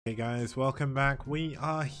Hey guys, welcome back. We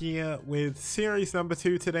are here with series number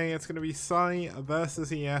 2 today. It's going to be pSi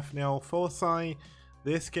versus EF. Now for pSi,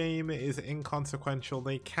 this game is inconsequential.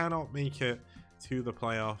 They cannot make it to the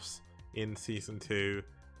playoffs in season 2.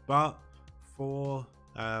 But for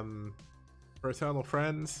Eternal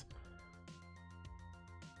Friends,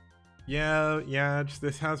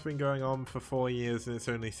 this has been going on for 4 years and it's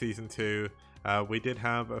only season 2. We did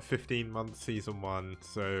have a 15-month season 1,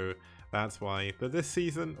 so that's why. But this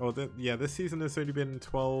season, this season has only been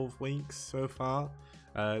 12 weeks so far.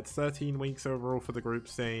 It's 13 weeks overall for the group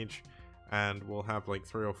stage, and we'll have like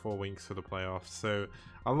 3 or 4 weeks for the playoffs. So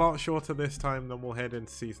a lot shorter this time than we'll head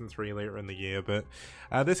into season 3 later in the year. But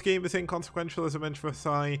this game is inconsequential, as I mentioned for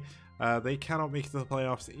pSi. They cannot make it to the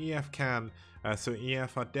playoffs. EF can, so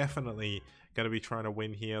EF are definitely going to be trying to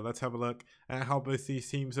win here. Let's have a look at how both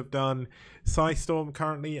these teams have done. pSi Storm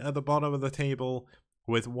currently at the bottom of the table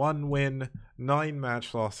with 1 win, 9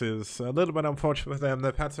 match losses. A little bit unfortunate for them.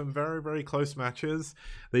 They've had some very, very close matches.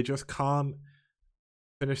 They just can't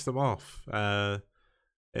finish them off. And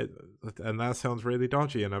that sounds really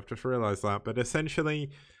dodgy, and I've just realized that. But essentially,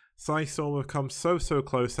 pSi Storm have come so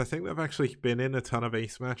close. I think they've actually been in a ton of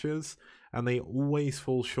ace matches, and they always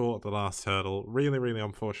fall short at the last hurdle. Really, really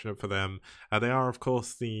unfortunate for them. They are, of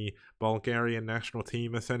course, the Bulgarian national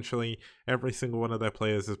team, essentially. Every single one of their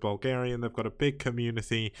players is Bulgarian. They've got a big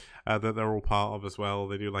community that they're all part of as well.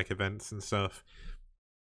 They do like events and stuff.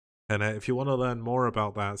 And if you want to learn more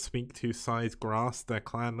about that, speak to pSi's Grass, their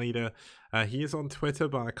clan leader. He is on Twitter,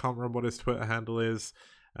 but I can't remember what his Twitter handle is.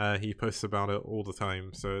 He posts about it all the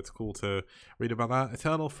time, so it's cool to read about that.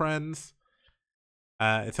 Eternal Friends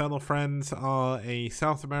are a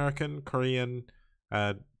South American, Korean,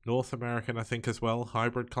 North American, I think, as well,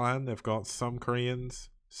 hybrid clan. They've got some Koreans,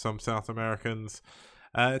 some South Americans.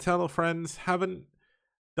 Eternal Friends haven't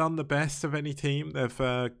done the best of any team.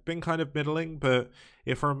 They've been kind of middling, but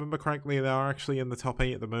if I remember correctly, they are actually in the top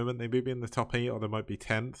 8 at the moment. They may be in the top 8, or they might be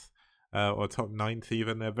 10th. Or top 9th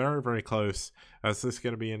even. They're very, very close. So this is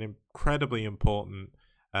going to be an incredibly important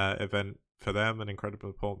event for them, an incredibly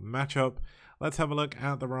important matchup. Let's have a look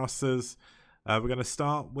at the rosters. We're going to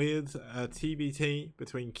start with TBT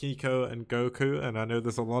between Kiko and Goku, and I know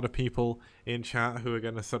there's a lot of people in chat who are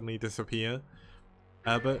going to suddenly disappear.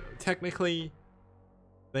 But technically,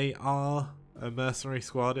 they are a mercenary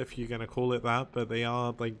squad, if you're going to call it that, but they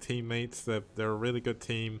are like teammates. They're a really good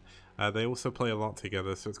team. They also play a lot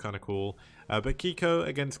together, so it's kind of cool. But Kiko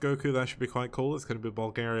against Goku, that should be quite cool. It's going to be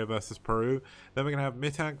Bulgaria versus Peru. Then we're going to have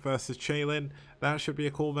Mitak versus Chaylin. That should be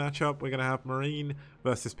a cool matchup. We're going to have Marine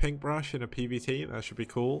versus Pinkbrush in a PvT. That should be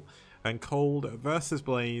cool. And Cold versus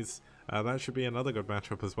Blaze. That should be another good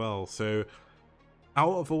matchup as well. So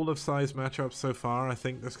out of all of pSi's matchups so far, I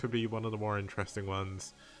think this could be one of the more interesting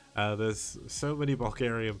ones. There's so many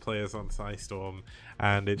Bulgarian players on pSi Storm,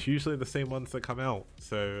 and it's usually the same ones that come out.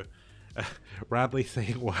 So Radley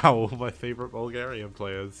saying, wow, all my favorite Bulgarian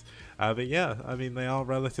players. But yeah, I mean, they are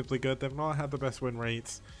relatively good. They've not had the best win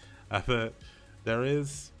rates, but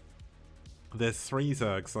there's 3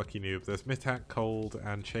 Zergs, Lucky Noob. There's Mitak, Cold,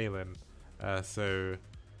 and Chaylin. So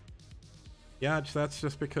yeah, that's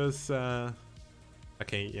just because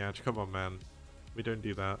okay, yeah, come on, man. We don't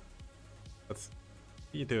do that. What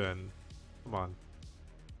are you doing? Come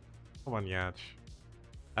on, Yach.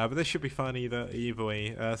 But this should be fun either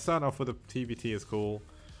way. Starting off with a TBT is cool.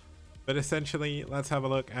 But essentially, let's have a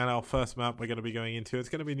look at our first map we're going to be going into. It's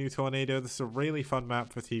going to be New Tornado. This is a really fun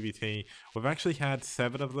map for TBT. We've actually had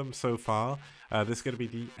 7 of them so far. This is going to be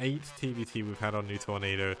the 8th TBT we've had on New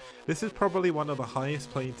Tornado. This is probably one of the highest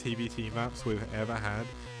played TBT maps we've ever had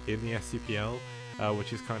in the STPL,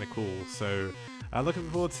 which is kind of cool. So looking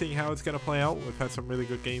forward to seeing how it's going to play out. We've had some really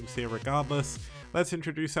good games here regardless. Let's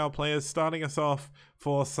introduce our players. Starting us off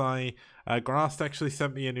for pSi, Grass actually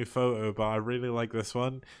sent me a new photo, but I really like this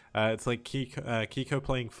one. It's like Kiko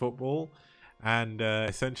playing football, and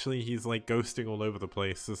essentially he's like ghosting all over the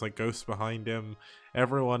place. There's like ghosts behind him.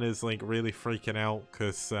 Everyone is like really freaking out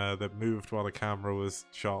because they've moved while the camera was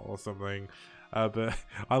shot or something. But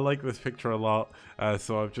I like this picture a lot,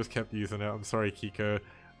 so I've just kept using it. I'm sorry, Kiko.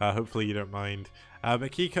 Hopefully you don't mind.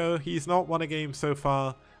 But Kiko, he's not won a game so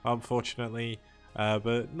far, unfortunately.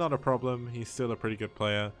 But not a problem. He's still a pretty good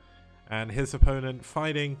player. And his opponent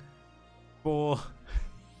fighting for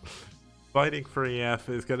EF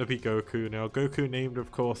is going to be Goku. Now, Goku named,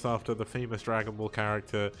 of course, after the famous Dragon Ball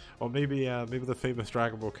character, or maybe the famous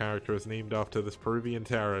Dragon Ball character is named after this Peruvian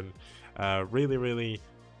Terran.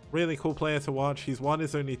 Really cool player to watch. He's won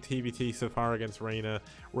his only TBT so far against Reina.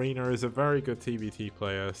 Reina is a very good TBT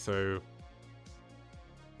player, so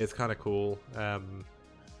it's kind of cool.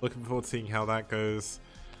 Looking forward to seeing how that goes.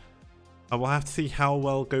 And we'll have to see how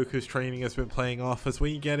well Goku's training has been playing off as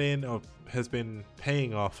we get in, or has been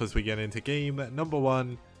paying off as we get into game number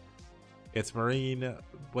 1. It's Marine.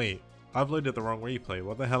 Wait, I've loaded the wrong replay.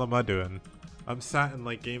 What the hell am I doing? I'm sat in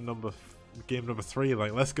like game number 3.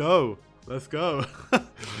 Like, let's go, let's go.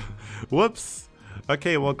 Whoops.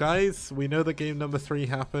 Okay, well guys, we know that game number 3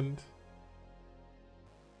 happened.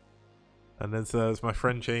 And then as my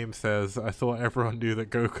friend James says, I thought everyone knew that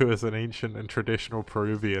Goku is an ancient and traditional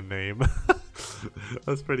Peruvian name.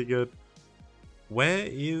 That's pretty good. Where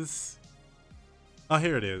is... Oh,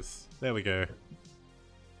 here it is. There we go.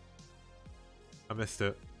 I missed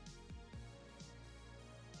it.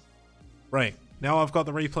 Right, now I've got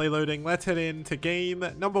the replay loading. Let's head into game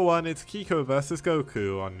number 1. It's Kiko versus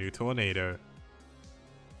Goku on New Tornado.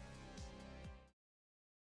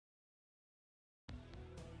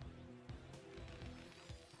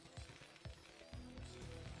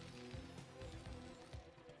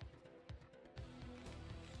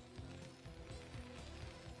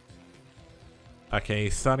 Okay,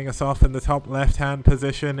 starting us off in the top left-hand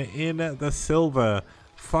position in the silver,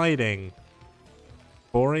 fighting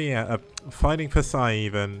for pSi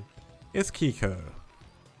even, is Kiko.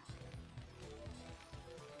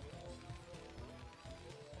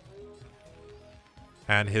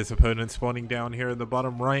 And his opponent spawning down here in the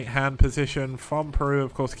bottom right-hand position from Peru,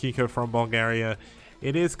 of course Kiko from Bulgaria.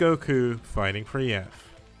 It is Goku fighting for EF.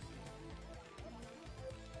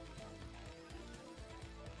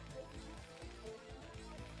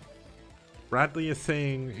 Bradley is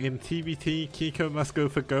saying, in TBT, Kiko must go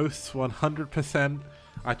for ghosts 100%.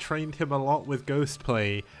 I trained him a lot with ghost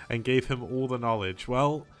play and gave him all the knowledge.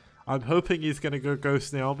 Well, I'm hoping he's going to go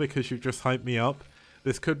ghost now because you've just hyped me up.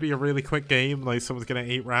 This could be a really quick game, like someone's going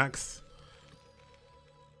to 8 racks.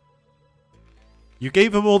 You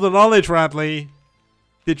gave him all the knowledge, Bradley.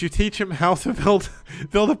 Did you teach him how to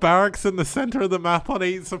build a barracks in the center of the map on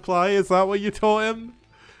 8 supply? Is that what you taught him?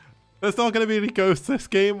 There's not going to be any ghosts this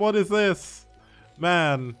game. What is this?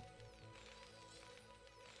 Man.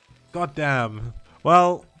 God damn.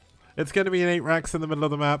 Well, it's going to be an 8 racks in the middle of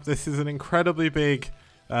the map. This is an incredibly big...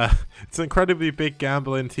 it's an incredibly big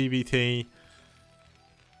gamble in TBT.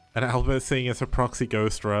 And Albert saying it's a proxy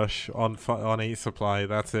ghost rush on 8 supply.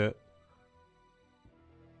 That's it.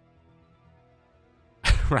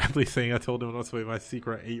 Radley saying I told him not to play my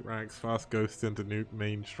secret 8 racks fast ghost into nuke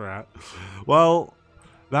main strat. Well...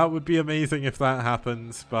 that would be amazing if that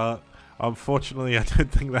happens, but unfortunately I don't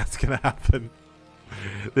think that's going to happen.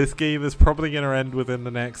 This game is probably going to end within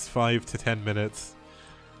the next 5 to 10 minutes.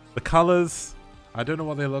 The colors, I don't know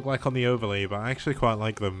what they look like on the overlay, but I actually quite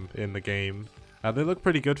like them in the game. They look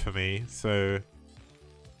pretty good for me, so...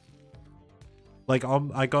 like,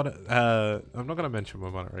 I got it, I'm not going to mention my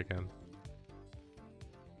monitor again.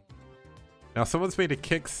 Now, someone's made a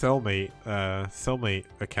Kick Cellmate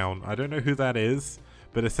account. I don't know who that is.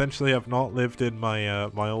 But essentially, I've not lived in my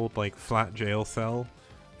my old like flat jail cell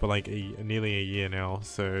for like nearly a year now.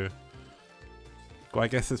 So, well, I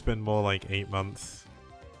guess it's been more like 8 months,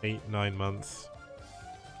 9 months.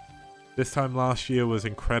 This time last year was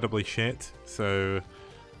incredibly shit. So,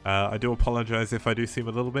 I do apologize if I do seem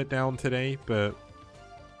a little bit down today, but.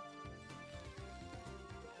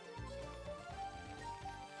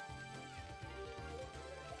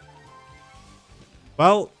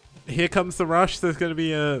 Well. Here comes the rush. There's going to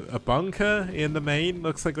be a bunker in the main.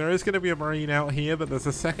 Looks like there is going to be a Marine out here, but there's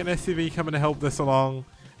a second SCV coming to help this along.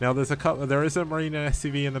 Now there is a Marine and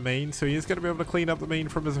SCV in the main, so he is going to be able to clean up the main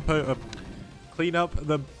from his opponent. Clean up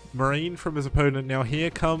the Marine from his opponent. Now here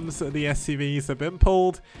comes the SCVs. They've been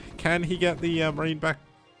pulled. Can he get the Marine back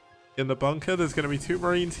in the bunker? There's going to be 2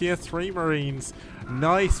 Marines here, 3 Marines.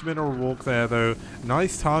 Nice mineral walk there, though.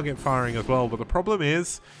 Nice target firing as well. But the problem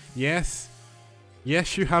is, yes,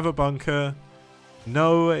 you have a bunker.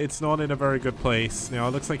 No, it's not in a very good place. Now,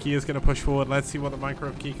 it looks like he is going to push forward. Let's see what the micro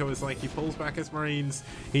of Kiko is like. He pulls back his Marines.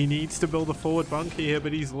 He needs to build a forward bunker here,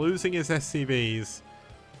 but he's losing his SCVs.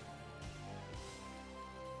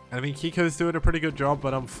 I mean, Kiko's doing a pretty good job,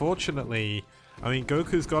 but unfortunately, I mean,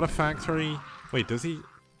 Goku's got a factory. Wait, does he?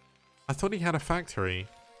 I thought he had a factory.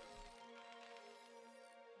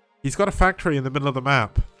 He's got a factory in the middle of the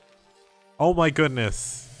map. Oh my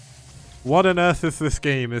goodness. What on earth is this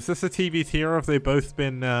game? Is this a TBT or have they both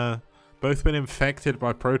been infected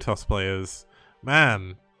by Protoss players?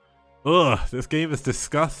 Man. Ugh, this game is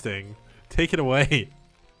disgusting. Take it away.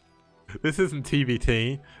 This isn't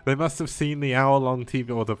TBT. They must have seen the hour-long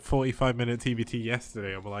TBT or the 45-minute TBT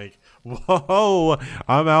yesterday. I'm like, whoa,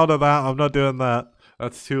 I'm out of that. I'm not doing that.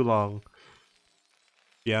 That's too long.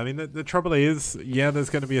 Yeah, I mean, the trouble is, yeah,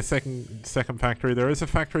 there's going to be a second factory. There is a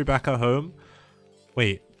factory back at home.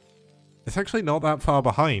 Wait. it's actually not that far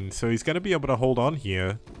behind, so he's going to be able to hold on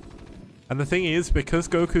here. And the thing is, because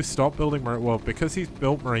Goku stopped building, well, because he's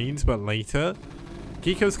built Marines, but later,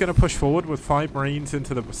 Kiko's going to push forward with 6 Marines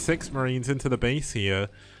into the base here.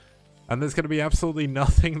 And there's going to be absolutely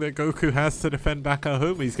nothing that Goku has to defend back at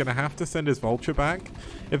home. He's going to have to send his Vulture back.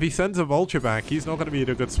 If he sends a Vulture back, he's not going to be in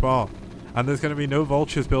a good spot. And there's going to be no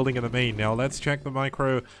Vultures building in the main. Now, let's check the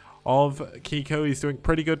micro of Kiko. He's doing a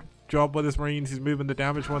pretty good job with his Marines. He's moving the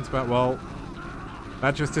damaged ones back. Well,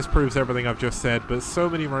 that just disproves everything I've just said. But so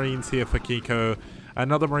many Marines here for Kiko.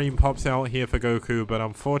 Another Marine pops out here for Goku. But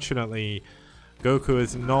unfortunately, Goku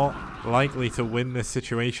is not likely to win this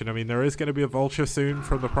situation. I mean, there is going to be a Vulture soon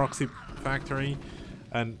from the proxy factory.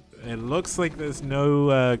 And it looks like there's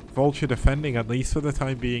no Vulture defending, at least for the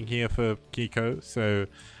time being here for Kiko. So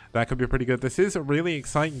that could be pretty good. This is a really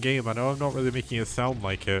exciting game. I know I'm not really making it sound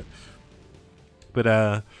like it. But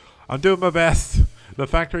I'm doing my best. The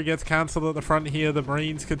factory gets cancelled at the front here. The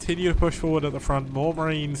Marines continue to push forward at the front. More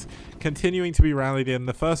Marines continuing to be rallied in.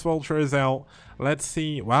 The first Vulture is out. Let's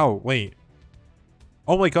see. Wow, wait.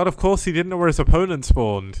 Oh my god, of course he didn't know where his opponent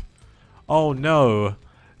spawned. Oh no.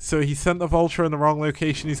 So he sent the Vulture in the wrong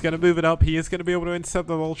location. He's going to move it up. He is going to be able to intercept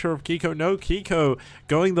the Vulture of Kiko. No, Kiko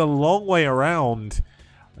going the long way around.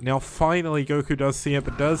 Now finally Goku does see it,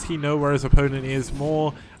 but does he know where his opponent is?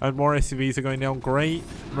 More and more SCVs are going down. Great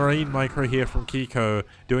Marine micro here from Kiko,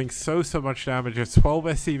 doing so much damage. It's 12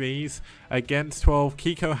 SCVs against 12.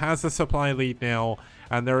 Kiko has the supply lead now,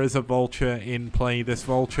 and there is a Vulture in play. This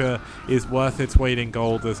Vulture is worth its weight in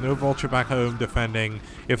gold. There's no Vulture back home defending.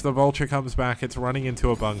 If the Vulture comes back, it's running into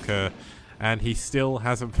a bunker, and he still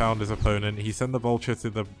hasn't found his opponent. He sent the Vulture to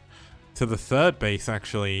the third base,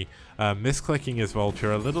 actually, misclicking his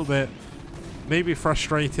Vulture a little bit, maybe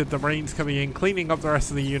frustrated. The Marines coming in, cleaning up the rest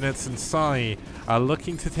of the units, and pSi are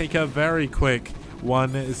looking to take a very quick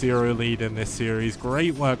 1-0 lead in this series.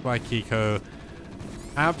 Great work by Kiko.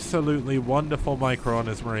 Absolutely wonderful micro on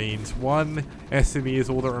his Marines. 1 SME is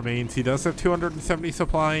all that remains. He does have 270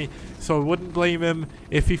 supply, so I wouldn't blame him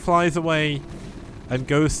if he flies away and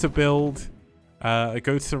goes to build.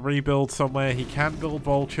 Goes to rebuild somewhere. He can build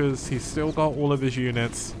Vultures. He's still got all of his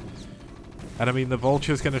units. And I mean, the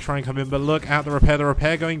Vulture's going to try and come in. But look at the repair. The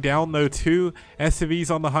repair going down, though. 2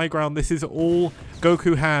 SCVs on the high ground. This is all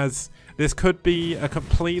Goku has. This could be a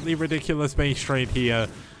completely ridiculous base trade here.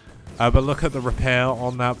 But look at the repair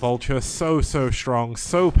on that Vulture. So strong.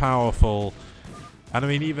 So powerful. And I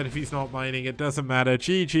mean, even if he's not mining, it doesn't matter.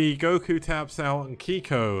 GG. Goku taps out and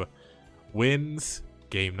Kiko wins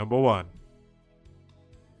game number 1.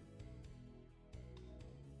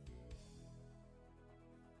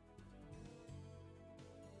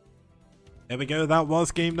 There we go, that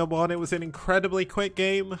was game number 1. It was an incredibly quick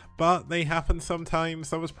game, but they happen sometimes.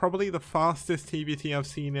 That was probably the fastest TBT I've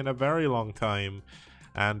seen in a very long time.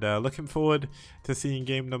 And looking forward to seeing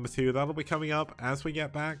game number 2. That'll be coming up as we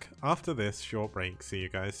get back after this short break. See you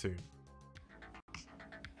guys soon.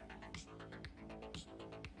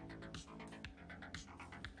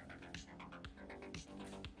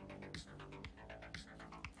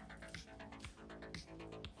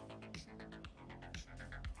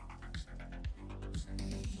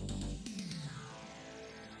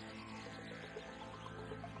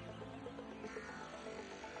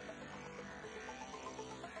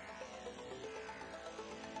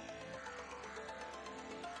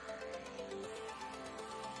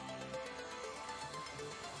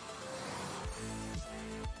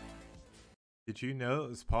 Did you know it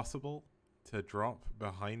was possible to drop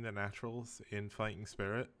behind the naturals in Fighting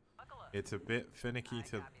Spirit? It's a bit finicky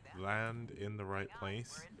to land in the right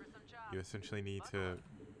place. You essentially need to...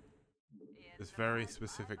 There's very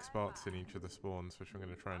specific spots in each of the spawns, which I'm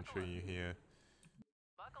going to try and show you here.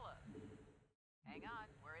 Hang on,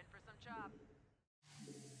 we're in for some chop.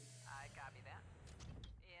 I copy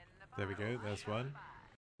that. There we go, there's one.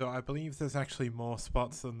 So I believe there's actually more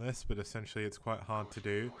spots than this, but essentially it's quite hard to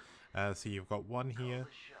do. So you've got 1 here.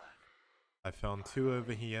 I found 2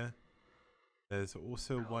 over here. There's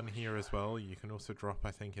also 1 here as well. You can also drop,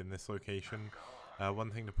 I think, in this location. One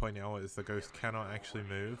thing to point out is the ghost cannot actually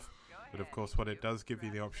move. But of course what it does give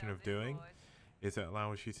you the option of doing is it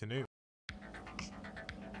allows you to nuke.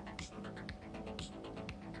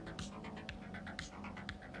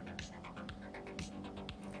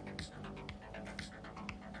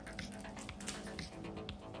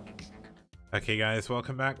 Okay guys,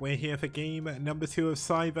 welcome back. We're here for game number 2 of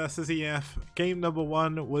pSi versus EF. Game number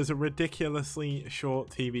 1 was a ridiculously short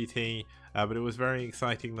TBT, but it was very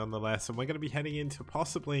exciting nonetheless, and we're going to be heading into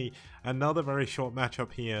possibly another very short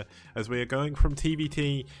matchup here as we are going from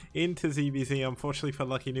TBT into ZVZ. Unfortunately for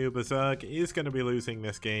Lucky Noob, Zerg is going to be losing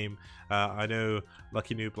this game. I know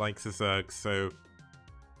Lucky Noob likes Zerg, so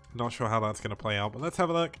not sure how that's going to play out, but let's have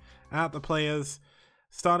a look at the players.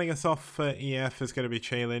 Starting us off for EF is going to be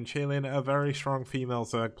Chaelin. Chaelin, a very strong female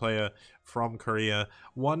Zerg player from Korea.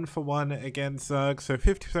 1-for-1 against Zerg, so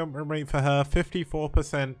 50% win rate for her,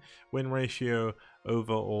 54% win ratio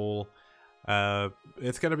overall.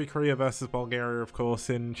 It's going to be Korea versus Bulgaria, of course.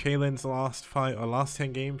 In Chaelin's last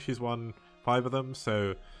 10 games, she's won 5 of them,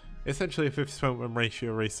 so essentially a 50% win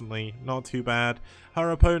ratio recently, not too bad.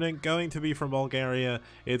 Her opponent going to be from Bulgaria,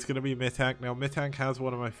 it's going to be Mitak. Now Mitak has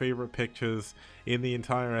one of my favorite pictures in the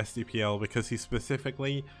entire STPL because he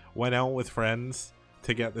specifically went out with friends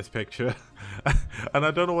to get this picture. And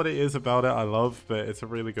I don't know what it is about it I love, but it's a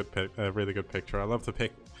really good picture. I love the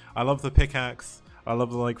pickaxe, I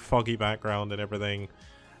love the like foggy background and everything,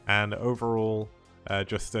 and overall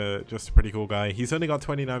just a pretty cool guy. He's only got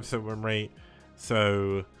 29% win rate,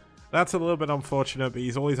 so that's a little bit unfortunate, but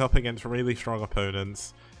he's always up against really strong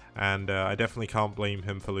opponents, and I definitely can't blame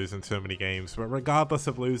him for losing so many games. But regardless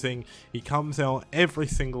of losing, he comes out every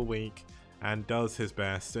single week and does his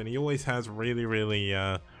best, and he always has really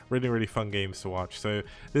fun games to watch. So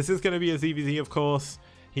this is going to be a ZVZ, of course.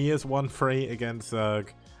 He is 1-3 against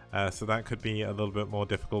Zerg, so that could be a little bit more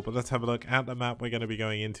difficult. But let's have a look at the map we're going to be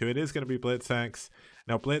going into. It is going to be Blitz-X.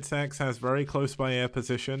 Now Blitz-X has very close by air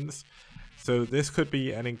positions, so this could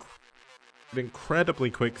be an incredibly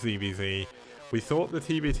quick ZVZ. We thought the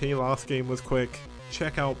TBT last game was quick.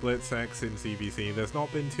 Check out Blitz-X in ZVZ. There's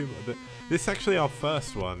not been too much. This is actually our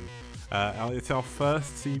first one. It's our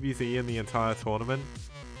first ZVZ in the entire tournament,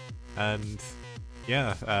 and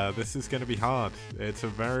yeah, this is going to be hard. It's a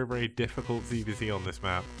very difficult ZVZ on this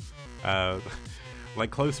map. Like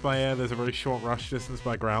close by air, there's a very short rush distance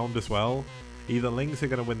by ground as well. Either Lings are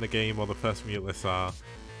going to win the game or the first muteless are.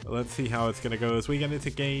 Let's see how it's going to go as we get into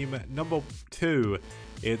game number 2.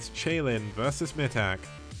 It's Chaelin versus Mitak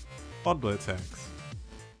on Blitz-X.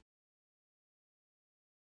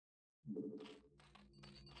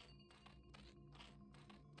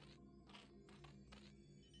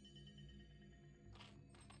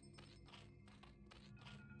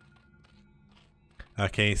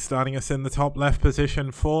 Okay, starting us in the top left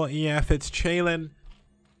position for EF, it's Chaelin,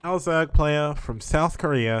 our Zerg player from South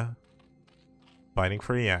Korea, fighting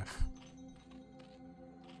for EF.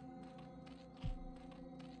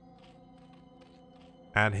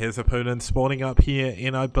 And his opponent spawning up here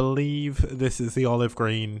in, I believe this is the olive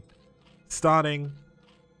green. Starting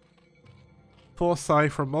for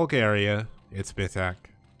pSi from Bulgaria, it's Mitak.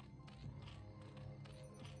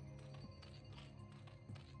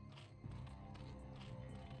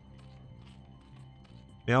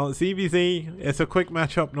 Now ZVZ, it's a quick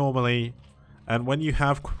matchup normally, and when you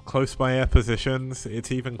have close by air positions, it's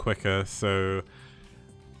even quicker, so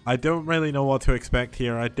I don't really know what to expect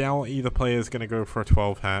here. I doubt either player is going to go for a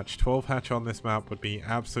 12 hatch. 12 hatch on this map would be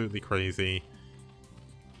absolutely crazy.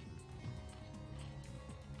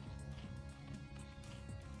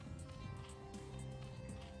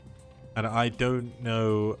 And I don't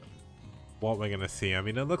know what we're going to see. I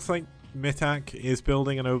mean, it looks like Mitak is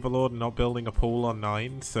building an Overlord and not building a pool on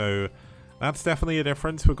 9, so that's definitely a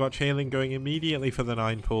difference. We've got Chaelin going immediately for the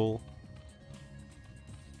 9 pool.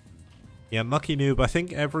 Yeah, Lucky Noob, I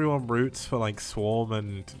think everyone roots for like Swarm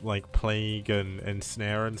and like Plague and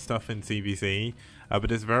Snare and stuff in ZVZ,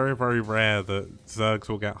 but it's very rare that Zergs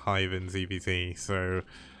will get Hive in ZVZ, so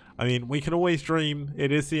I mean, we can always dream.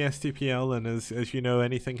 It is the STPL, and as you know,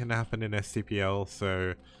 anything can happen in STPL,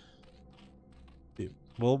 so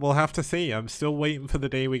we'll have to see. I'm still waiting for the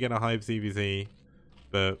day we get a Hive ZVZ,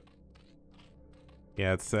 but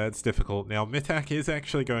yeah, it's difficult. Now, Mitak is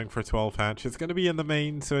actually going for a 12 hatch. It's going to be in the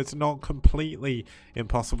main, so it's not completely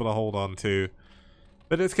impossible to hold on to.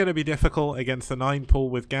 But it's going to be difficult against the 9 pool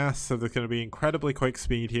with gas, so there's going to be incredibly quick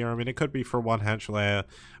speed here. I mean, it could be for 1 hatch layer,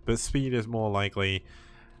 but speed is more likely.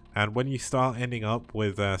 And when you start ending up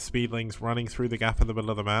with speedlings running through the gap in the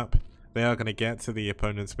middle of the map, they are going to get to the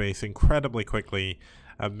opponent's base incredibly quickly.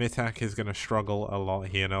 Mitak is going to struggle a lot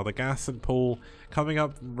here. Now, the gas and pool coming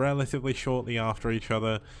up relatively shortly after each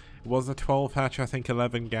other. It was a 12 hatch, I think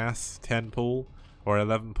 11 gas, 10 pool, or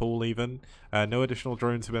 11 pool even. No additional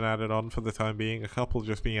drones have been added on for the time being. A couple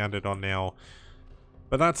just being added on now.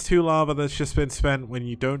 But that's 2 lava that's just been spent when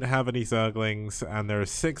you don't have any Zerglings, and there are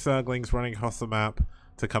 6 Zerglings running across the map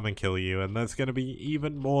to come and kill you, and there's going to be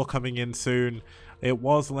even more coming in soon. It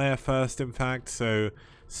was lair first, in fact, so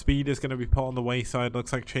speed is going to be put on the wayside.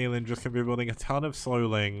 Looks like Chaylin just going to be building a ton of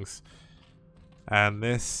slowlings, and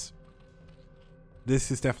this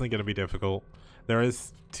is definitely going to be difficult. There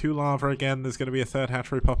is 2 lava again. There's going to be a 3rd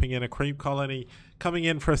hatchery popping in, a creep colony coming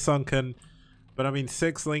in for a sunken. But I mean,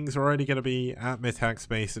 6 lings are already going to be at mid-hack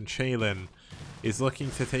space, and Chaylin is looking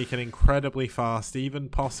to take it incredibly fast, even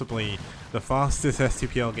possibly the fastest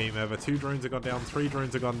STPL game ever. 2 drones have gone down, 3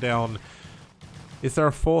 drones have gone down. Is there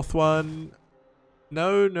a 4th one?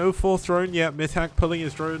 No 4th drone yet. Mid-hack pulling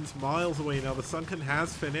his drones miles away now. The sunken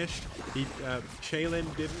has finished.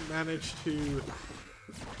 Chaylin didn't manage to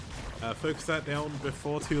focus that down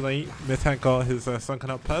before too late. Mid-hack got his sunken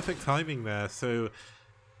up. Perfect timing there. So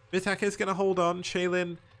Mid-hack is going to hold on.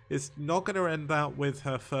 Chaylin is not going to end that with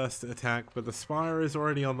her first attack, but the Spire is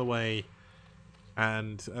already on the way.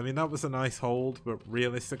 And, I mean, that was a nice hold, but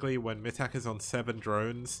realistically, when Mid-hack is on 7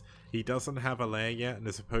 drones, he doesn't have a lair yet, and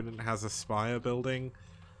his opponent has a Spire building.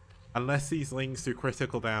 Unless these lings do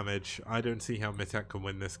critical damage, I don't see how Mid-hack can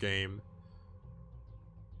win this game.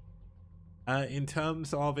 In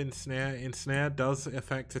terms of Ensnare does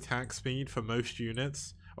affect attack speed for most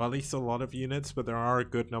units. Well, at least a lot of units, but there are a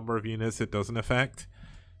good number of units it doesn't affect.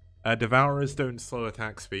 Devourers don't slow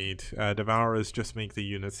attack speed. Devourers just make the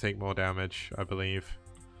units take more damage, I believe.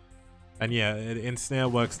 And yeah, Ensnare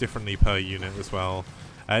works differently per unit as well.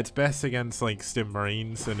 It's best against like Stim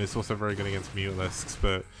Marines, and it's also very good against Mutalisks,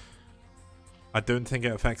 but I don't think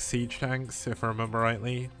it affects Siege Tanks, if I remember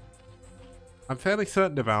rightly. I'm fairly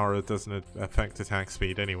certain Devourer doesn't affect attack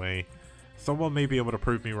speed anyway. Someone may be able to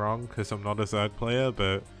prove me wrong, because I'm not a Zerg player,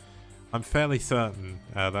 but I'm fairly certain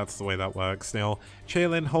that's the way that works. Now,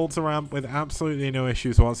 Chaylin holds a ramp with absolutely no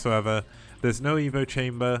issues whatsoever. There's no Evo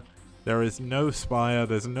Chamber, there is no Spire,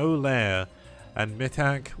 there's no lair, and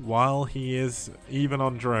Mid-hack, while he is even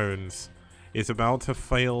on drones, is about to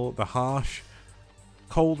fail the harsh,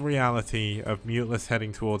 cold reality of Muteless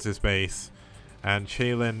heading towards his base, and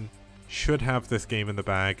Chaylin should have this game in the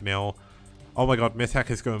bag. Now, oh my god,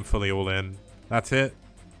 Mid-hack is going fully all in. That's it.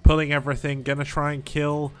 Pulling everything, gonna try and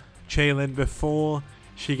kill Chaylin before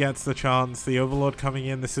she gets the chance. The Overlord coming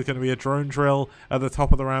in. This is going to be a drone drill at the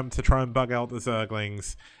top of the ramp to try and bug out the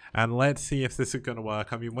Zerglings. And let's see if this is going to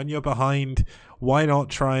work. I mean, when you're behind, why not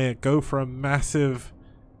try it? Go for a massive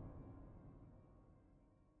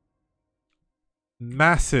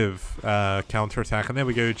counterattack. And there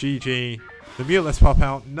we go, GG. The Muteless pop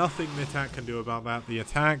out. Nothing Mid-hack can do about that. The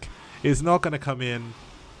attack is not going to come in.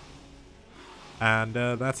 And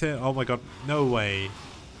that's it. Oh my god, no way.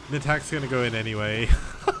 Mid-hack's going to go in anyway.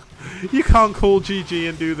 You can't call GG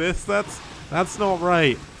and do this. That's not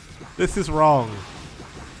right. This is wrong.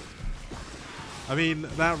 I mean,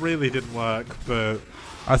 that really didn't work, but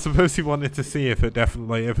I suppose he wanted to see if it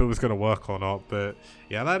was going to work or not. But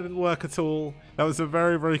yeah, that didn't work at all. That was a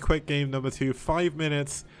very, very quick game, number 2. 5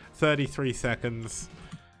 minutes, 33 seconds.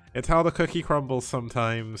 It's how the cookie crumbles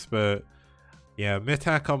sometimes, but yeah,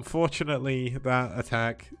 Mid-hack, unfortunately, that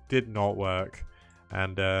attack did not work.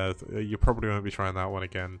 And you probably won't be trying that one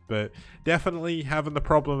again. But definitely having the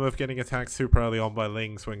problem of getting attacked super early on by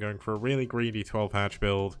lings when going for a really greedy 12 hatch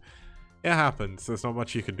build. It happens. There's not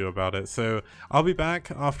much you can do about it. So I'll be back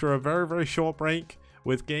after a very, very short break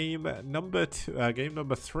with game number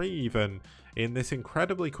 3 even in this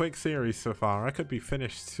incredibly quick series so far. I could be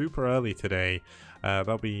finished super early today.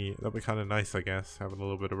 That'll be kind of nice, I guess, having a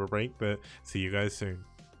little bit of a break. But see you guys soon.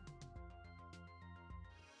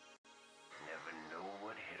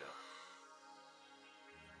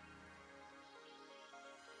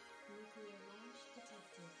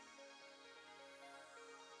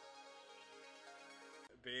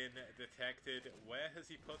 Been detected. Where has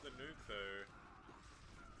he put the nuke though?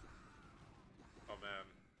 Oh man,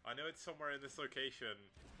 I know it's somewhere in this location,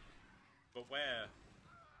 but where?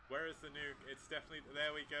 Where is the nuke? It's definitely,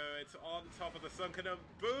 there we go, it's on top of the sunken and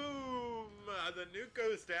boom! And the nuke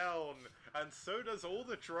goes down, and so does all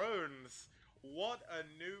the drones. What a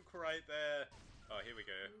nuke right there. Oh, here we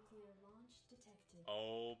go.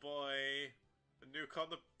 Oh boy, the nuke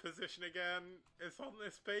on the position again. It's on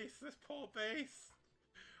this base, this poor base.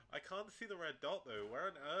 I can't see the red dot though.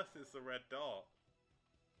 Where on earth is the red dot?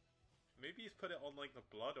 Maybe he's put it on like the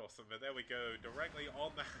blood or something. There we go. Directly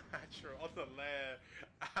on the hatcher, on the lair.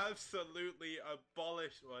 Absolutely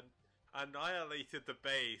abolished one. Annihilated the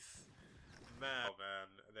base. Man. Oh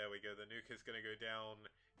man. There we go. The nuke is going to go down.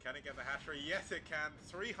 Can it get the hatchery? Yes it can.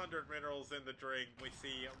 300 minerals in the drink. We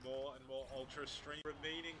see more and more ultra stream.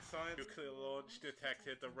 Remaining signs. Nuclear launch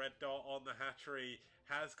detected. The red dot on the hatchery.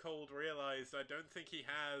 Has Cold realized? I don't think he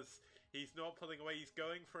has. He's not pulling away. He's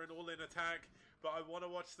going for an all-in attack. But I want to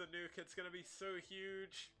watch the nuke. It's going to be so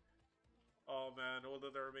huge. Oh man, all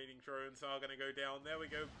of the remaining drones are going to go down. There we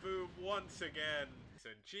go. Boom, once again.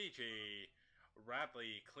 And GG.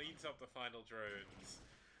 Radley cleans up the final drones.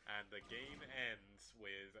 And the game ends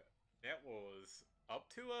with Net Wars up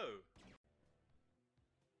 2-0.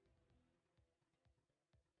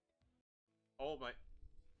 Oh my...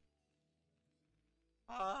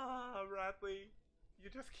 Ah, Radley. You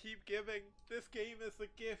just keep giving. This game is the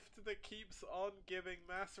gift that keeps on giving.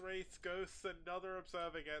 Mass race ghosts, another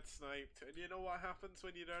observer gets sniped. And you know what happens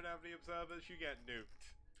when you don't have any observers? You get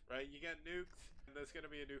nuked. Right? You get nuked. And there's going to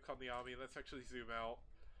be a nuke on the army. Let's actually zoom out.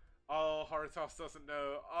 Oh, Horitos doesn't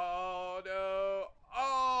know. Oh, no.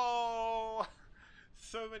 Oh!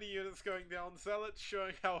 So many units going down. Zealots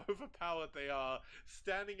showing how overpowered they are.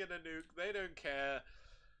 Standing in a nuke. They don't care.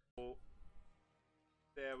 Oh.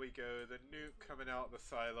 There we go, the nuke coming out of the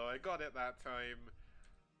silo. I got it that time.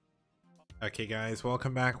 Okay guys,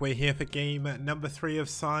 welcome back. We're here for game number 3 of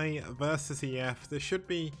pSi versus EF. This should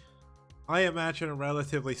be, I imagine, a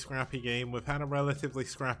relatively scrappy game. We've had a relatively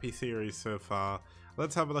scrappy series so far.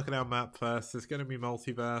 Let's have a look at our map first. It's going to be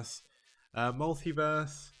Multiverse.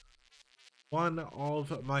 Multiverse, one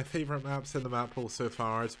of my favourite maps in the map pool so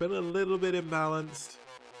far. It's been a little bit imbalanced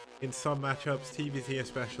in some matchups, TVT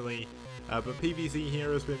especially. But PVZ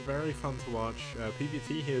here has been very fun to watch.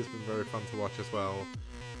 PVT here has been very fun to watch as well.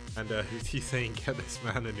 And Hootie saying, "Get this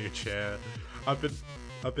man a new chair." I've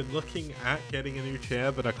been looking at getting a new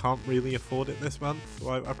chair, but I can't really afford it this month.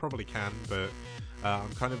 Well, I probably can, but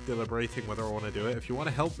I'm kind of deliberating whether I want to do it. If you want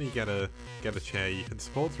to help me get a chair, you can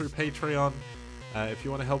support through Patreon. If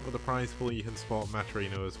you want to help with the prize pool, you can support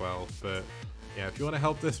Matrino as well. But yeah, if you want to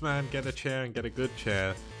help this man get a chair and get a good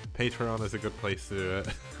chair, Patreon is a good place to do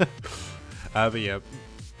it. But yeah,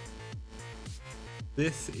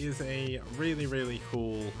 this is a really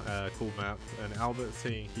cool map. And Albert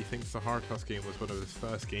saying he thinks the Horitos game was one of his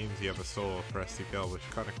first games he ever saw for STPL, which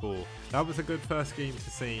is kind of cool. That was a good first game to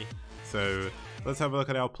see. So let's have a look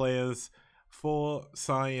at our players. For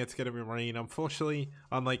pSi, it's going to be Marine. Unfortunately,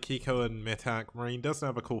 unlike Kiko and Mitak, Marine doesn't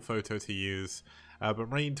have a cool photo to use. But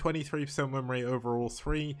Marine, 23% win rate overall,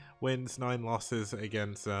 3 wins, 9 losses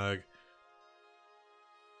against Zerg.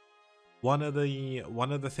 One of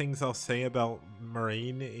the things I'll say about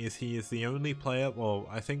Marine is he is the only player. Well,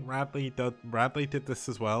 I think Radley did this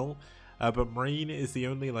as well. But Marine is the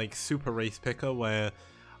only like super race picker where,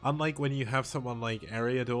 unlike when you have someone like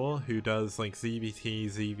Eriador who does like ZVT,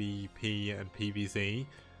 ZVP, and PVZ,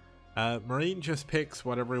 Marine just picks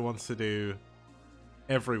whatever he wants to do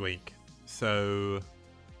every week. So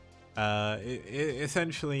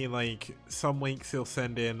essentially, like, some weeks he'll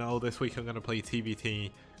send in, oh, this week I'm going to play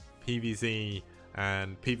TVT, PVZ,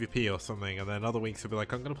 and PvP or something, and then other weeks he'll be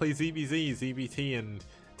like, I'm going to play ZVZ, ZVT, and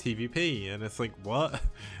TVP, and it's like, what?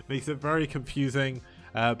 Makes it very confusing,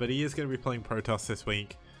 but he is going to be playing Protoss this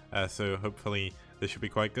week, so hopefully this should be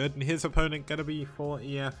quite good. And his opponent going to be for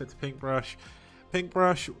EF, it's Pinkbrush.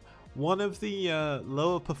 Pinkbrush, one of the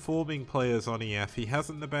lower performing players on EF. He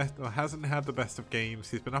hasn't had the best of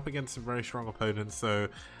games. He's been up against some very strong opponents, so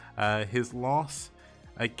his loss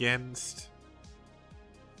against,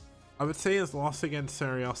 I would say his loss against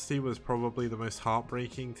Seriosity was probably the most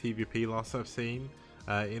heartbreaking TVP loss I've seen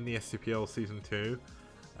in the STPL Season 2.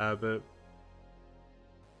 But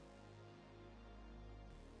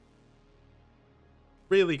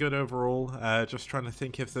really good overall. Just trying to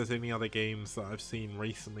think if there's any other games that I've seen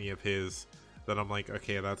recently of his that I'm like,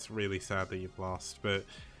 okay, that's really sad that you've lost. But,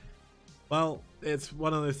 well, it's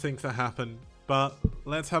one of those things that happen. But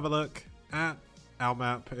let's have a look at our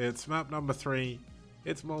map. It's map number 3.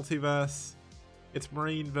 It's Multiverse. It's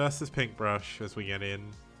Marine versus Pinkbrush as we get in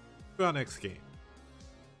to our next game.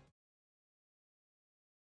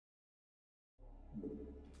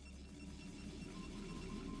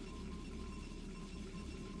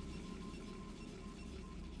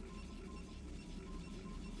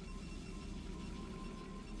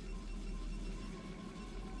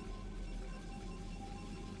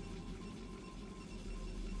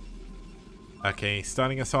 Okay,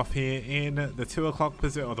 starting us off here in the 2 o'clock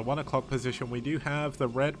position, or the 1 o'clock position, we do have the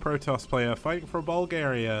red Protoss player fighting for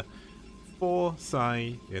Bulgaria. For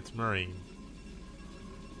pSi, it's Marine.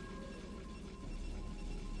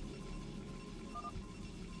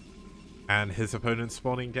 And his opponent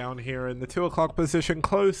spawning down here in the 2 o'clock position,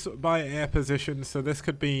 close by air position, so this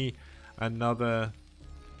could be another...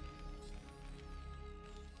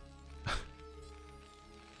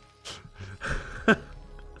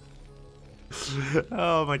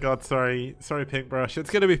 Oh my god, sorry Pinkbrush. It's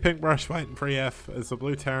gonna be Pinkbrush fighting for EF as the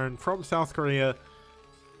Blue Terran from South Korea.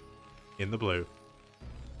 in the blue.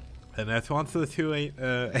 And to answer the two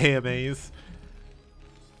AMAs,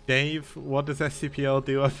 Dave, what does STPL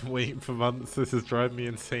do? I've been waiting for months. This is driving me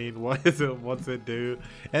insane. What is it? What's it do?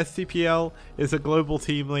 STPL is a global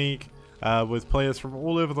team league with players from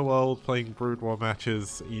all over the world playing Brood War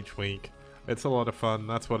matches each week. It's a lot of fun.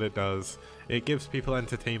 That's what it does. It gives people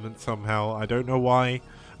entertainment somehow. I don't know why,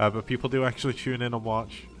 but people do actually tune in and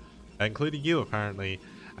watch, including you apparently.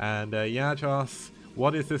 And yeah, Joss,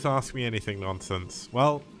 what is this Ask Me Anything nonsense?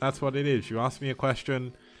 Well, that's what it is. You ask me a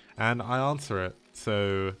question and I answer it.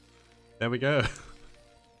 So there we go.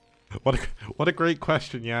 What a great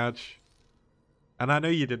question, Yaj. And I know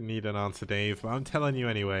you didn't need an answer, Dave, but I'm telling you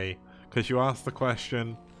anyway, because you asked the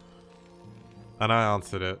question and I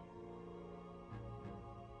answered it.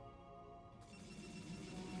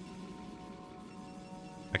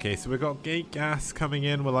 Okay, so we've got Gate Gas coming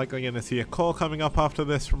in. We're likely going to see a call coming up after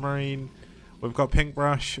this from Marine. We've got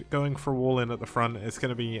Pinkbrush going for a wall in at the front. It's going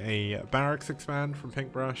to be a barracks expand from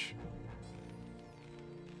Pinkbrush.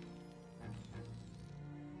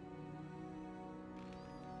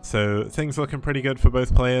 So things looking pretty good for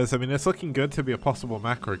both players. I mean, it's looking good to be a possible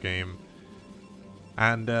macro game.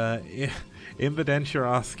 And Invidentia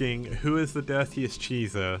asking, who is the dirtiest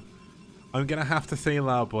cheeser? I'm going to have to say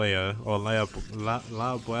La Abuela, or La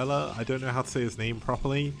Abuela. I don't know how to say his name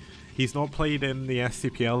properly. He's not played in the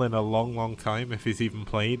STPL in a long time, if he's even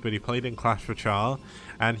played, but he played in Clash for Char,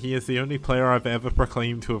 and he is the only player I've ever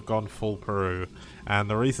proclaimed to have gone full Peru. And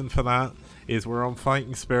the reason for that is we're on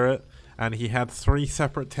Fighting Spirit, and he had 3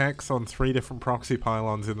 separate techs on 3 different proxy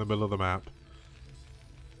pylons in the middle of the map.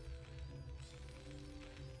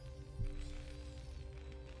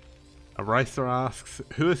 Ricer asks,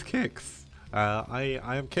 who is Kix? I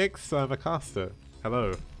am Kix, I'm a caster.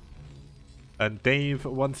 Hello. And Dave,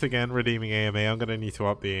 once again, redeeming AMA. I'm going to need to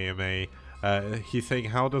up the AMA. He's saying,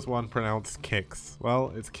 how does one pronounce Kix?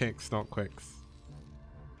 Well, it's Kix, not Quicks.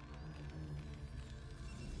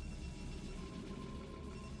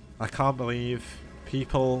 I can't believe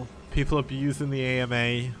people abusing the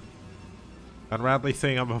AMA. And Radley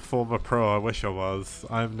saying I'm a former pro. I wish I was.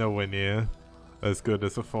 I'm nowhere near as good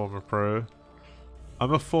as a former pro.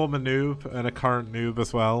 I'm a former noob and a current noob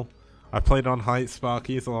as well. I played on Height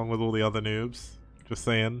Sparkies along with all the other noobs. Just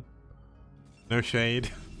saying. No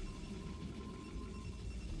shade.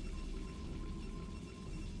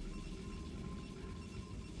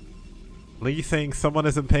 Lee saying someone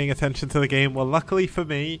isn't paying attention to the game. Well, luckily for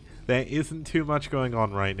me, there isn't too much going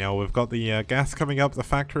on right now. We've got the gas coming up. The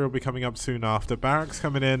factory will be coming up soon after. Barracks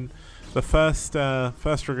coming in. The first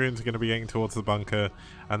Dragoons are going to be getting towards the bunker,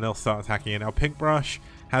 and they'll start attacking it. Now, Pinkbrush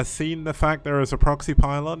has seen the fact there is a proxy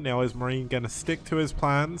pylon. Now, is Marine going to stick to his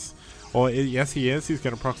plans? Or, yes, he is. He's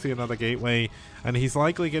going to proxy another gateway, and he's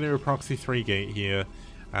likely going to proxy 3 gate here,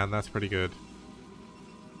 and that's pretty good.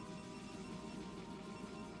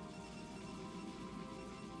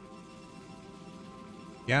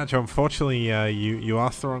 Yeah, Joe, unfortunately, you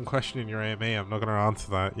asked the wrong question in your AMA. I'm not going to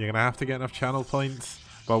answer that. You're going to have to get enough channel points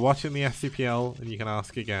by watching the STPL, and you can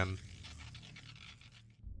ask again.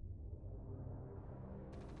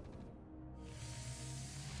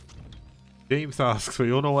 James asks,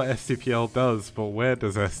 we all know what STPL does, but where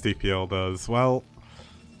does STPL does? Well,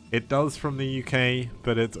 it does from the UK,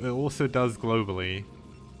 but it also does globally.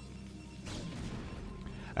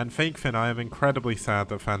 And FakeFin, I am incredibly sad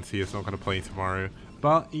that Fancy is not going to play tomorrow.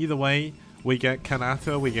 But either way, we get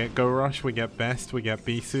Kanata, we get Go Rush, we get Best, we get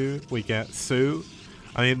Bisu, we get Sue.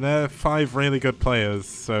 I mean, they're 5 really good players,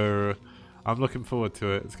 so I'm looking forward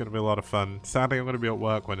to it. It's going to be a lot of fun. Sadly, I'm going to be at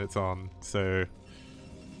work when it's on, so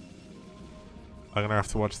I'm going to have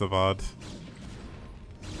to watch the VOD.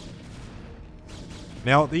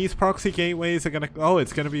 Now, these proxy gateways are going to... Oh,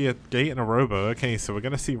 it's going to be a gate and a robo. Okay, so we're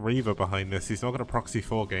going to see Reaver behind this. He's not going to proxy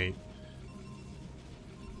 4 gate.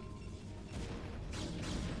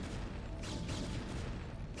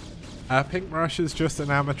 Pinkbrush is just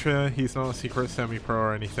an amateur. He's not a secret semi-pro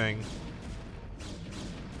or anything.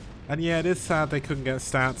 And yeah, it is sad they couldn't get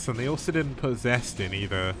stats, and they also didn't put Zest in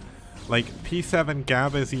either. Like, P7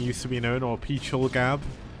 Gab as he used to be known, or P-Chul Gab,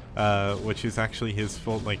 which is actually his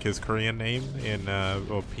full, like, his Korean name in,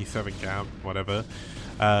 or P7 Gab, whatever.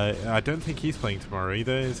 I don't think he's playing tomorrow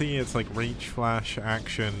either, is he? It's like Reach, Flash,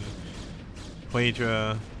 Action,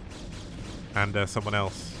 Wager, and someone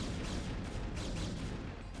else.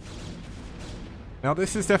 Now,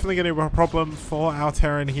 this is definitely going to be a problem for our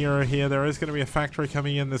Terran hero here. There is going to be a factory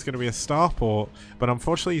coming in, there's going to be a starport, but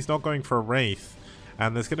unfortunately he's not going for a Wraith.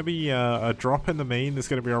 And there's going to be a drop in the main, there's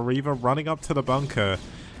going to be a Reaver running up to the bunker,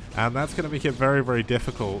 and that's going to make it very, very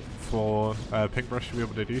difficult for Pinkbrush to be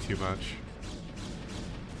able to do too much.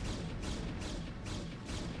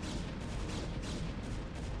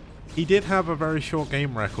 He did have a very short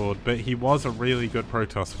game record, but he was a really good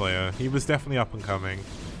Protoss player. He was definitely up and coming.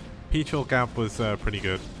 Peachel Gap was pretty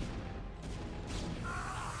good.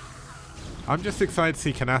 I'm just excited to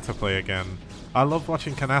see Kanata play again. I love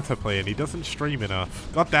watching Kanata play, and he doesn't stream enough.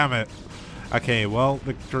 God damn it. Okay, well,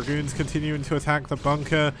 the Dragoons continuing to attack the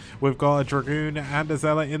bunker. We've got a Dragoon and a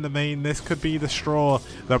Zealot in the main. This could be the straw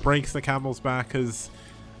that breaks the camel's back, as,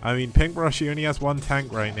 I mean, Pinkbrush, he only has one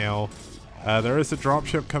tank right now. There is a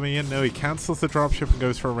dropship coming in. No, he cancels the dropship and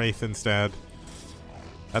goes for a Wraith instead.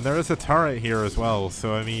 And there is a turret here as well,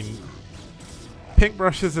 so I mean,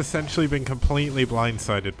 Pinkbrush has essentially been completely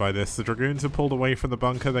blindsided by this. The Dragoons have pulled away from the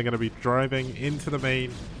bunker. They're going to be driving into the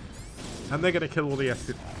main, and they're going to kill all the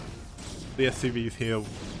SCVs here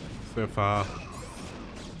so far.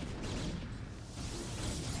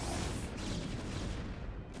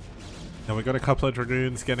 And we've got a couple of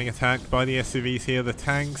Dragoons getting attacked by the SCVs here. The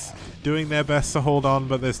tanks doing their best to hold on,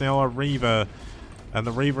 but there's now a Reaver. And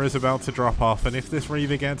the Reaver is about to drop off. And if this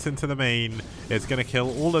Reaver gets into the main, it's going to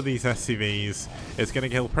kill all of these SCVs. It's going to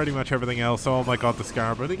kill pretty much everything else. Oh my god, the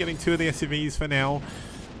Scarab. Only getting 2 of the SCVs for now.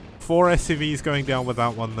 4 SCVs going down with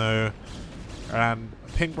that one though. And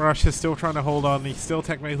Pinkbrush is still trying to hold on. He still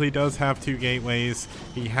technically does have 2 gateways.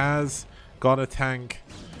 He has got a tank,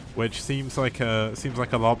 which seems like a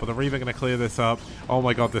lot, but the Reaver going to clear this up. Oh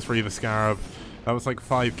my god, this Reaver Scarab. That was like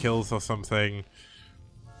 5 kills or something.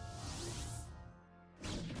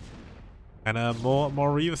 And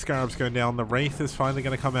more Reaver Scarabs going down. The Wraith is finally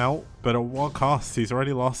going to come out, but at what cost? He's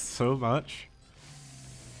already lost so much.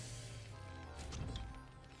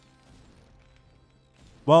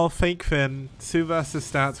 Well, Fake Fin, 2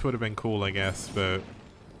 versus stats would have been cool, I guess, but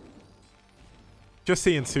just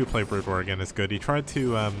seeing Sue play Brood War again is good. He tried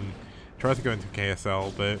to go into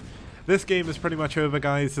KSL, but this game is pretty much over,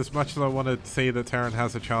 guys. As much as I want to say that Terran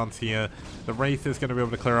has a chance here, the Wraith is going to be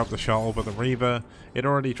able to clear up the shuttle, but the Reaver, it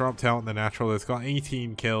already dropped out in the natural. It's got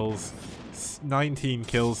 18 kills, 19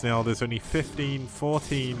 kills now. There's only 15,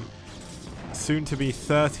 14, soon to be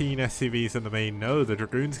 13 SCVs in the main. No, the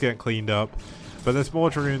Dragoons get cleaned up, but there's more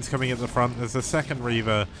Dragoons coming at the front. There's a second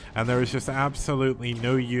Reaver, and there is just absolutely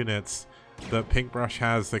no units that Pinkbrush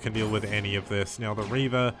has that can deal with any of this. Now the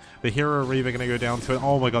Reaver, the Hero Reaver going to go down to it.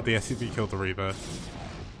 Oh my god, the SCV killed the Reaver.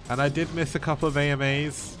 And I did miss a couple of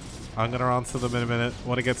AMAs. I'm going to answer them in a minute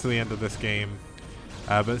when I get to the end of this game.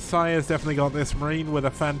 But pSi has definitely got this. Marine with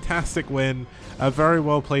a fantastic win. A very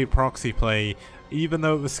well played proxy play. Even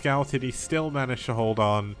though it was scouted, he still managed to hold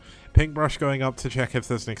on. Pinkbrush going up to check if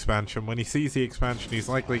there's an expansion. When he sees the expansion, he's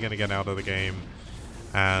likely going to get out of the game.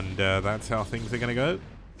 And that's how things are going to go.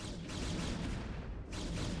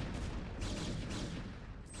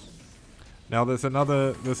 Now there's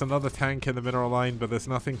another tank in the mineral line, but there's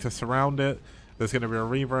nothing to surround it. There's going to be a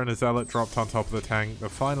Reaver and a Zealot dropped on top of the tank. The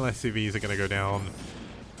final SCVs are going to go down.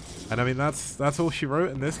 And I mean, that's all she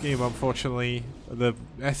wrote in this game, unfortunately. The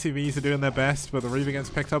SCVs are doing their best, but the Reaver gets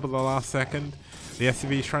picked up at the last second. The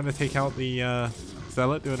SCVs trying to take out the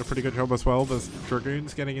Zealot, doing a pretty good job as well. There's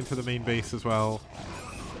Dragoons getting into the main base as well.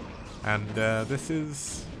 And this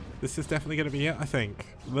is definitely going to be it, I think.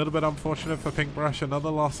 A little bit unfortunate for Pinkbrush,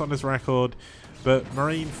 another loss on his record, but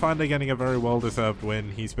Marine finally getting a very well-deserved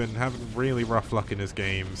win. He's been having really rough luck in his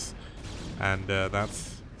games, and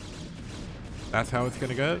that's how it's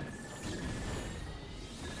going to go.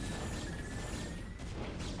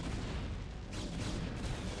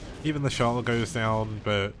 Even the shuttle goes down,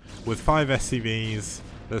 but with 5 SCVs,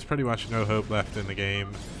 there's pretty much no hope left in the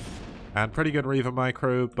game. And pretty good Reaver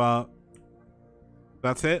micro, but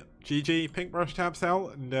that's it. GG, Pinkbrush taps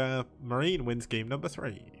out, and Marine wins game number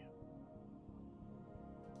 3.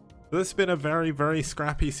 This has been a very, very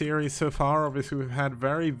scrappy series so far. Obviously, we've had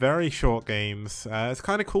very, very short games. It's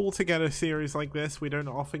kind of cool to get a series like this. We don't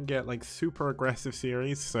often get like super aggressive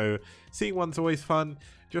series, so seeing one's always fun.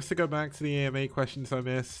 Just to go back to the AMA questions I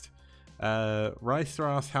missed. Reister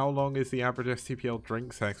asked, how long is the average STPL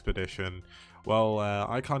drinks expedition? Well,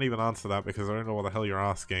 I can't even answer that because I don't know what the hell you're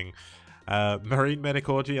asking. Marine Medic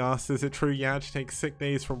Orgy asked, is it true Yaj takes sick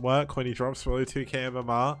days from work when he drops below 2k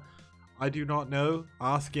MMR? I do not know.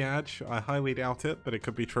 Ask Yaj. I highly doubt it, but it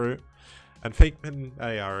could be true. And Fakepin,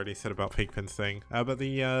 I already said about Fakepin's thing. But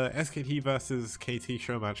the SKT versus KT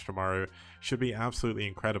show match tomorrow should be absolutely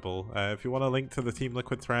incredible. If you want a link to the Team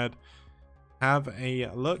Liquid thread, have a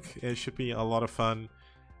look. It should be a lot of fun.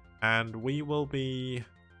 And we will be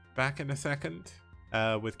back in a second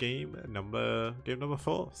with game number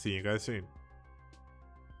 4. See you guys soon.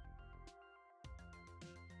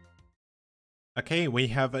 Okay, we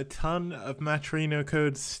have a ton of Matrino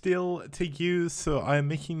codes still to use, so I'm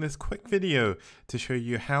making this quick video to show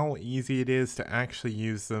you how easy it is to actually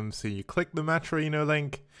use them. So you click the Matrino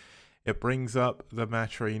link, it brings up the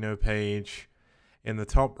Matrino page. In the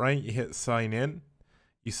top right, you hit sign in.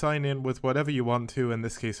 You sign in with whatever you want to. In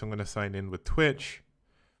this case, I'm going to sign in with Twitch.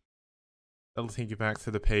 It'll take you back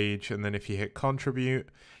to the page, and then if you hit contribute,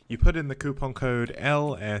 you put in the coupon code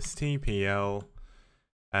LSTPL.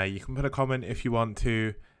 You can put a comment if you want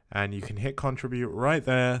to, and you can hit contribute right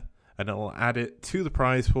there, and it will add it to the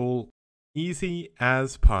prize pool. Easy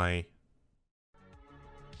as pie.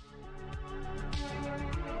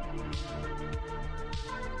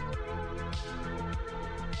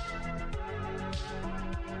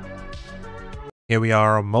 Here we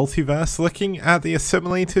are on Multiverse, looking at the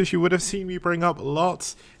assimilators. You would have seen me bring up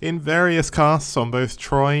lots in various casts on both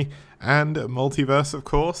Troy and Multiverse, of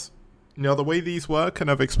course. Now, the way these work,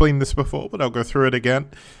 and I've explained this before, but I'll go through it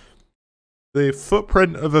again. The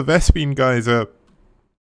footprint of a Vespene geyser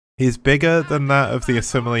is bigger than that of the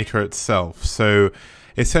assimilator itself. So,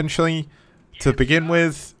 essentially, to begin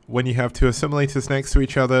with, when you have two assimilators next to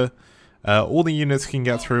each other, all the units can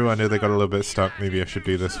get through. I know they got a little bit stuck. Maybe I should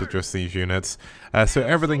do this with just these units. So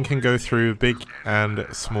everything can go through, big and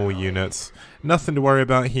small units. Nothing to worry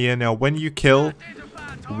about here. Now, when you kill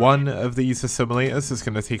one of these assimilators, it's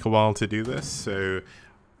going to take a while to do this. So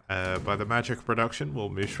by the magic of production, we'll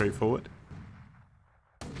move straight forward.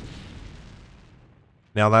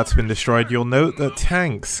 Now that's been destroyed. You'll note that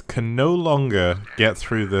tanks can no longer get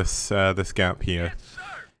through this this gap here.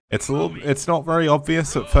 It's not very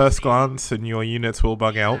obvious at first glance, and your units will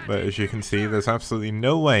bug out, but as you can see, there's absolutely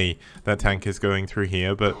no way that tank is going through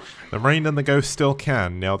here, but the Marine and the Ghost still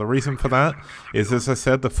can. Now, the reason for that is, as I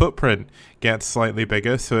said, the footprint gets slightly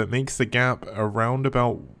bigger, so it makes the gap around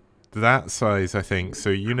about that size, I think. So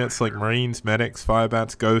units like Marines, Medics,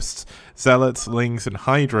 Firebats, Ghosts, Zealots, Lings, and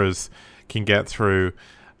Hydras can get through.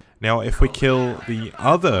 Now, if we kill the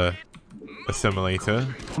other assimilator,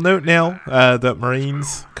 note now that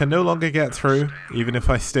Marines can no longer get through, even if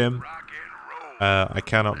I stim. I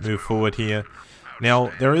cannot move forward here.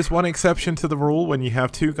 Now, there is one exception to the rule. When you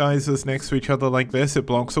have two geysers next to each other like this, it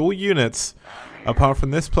blocks all units, apart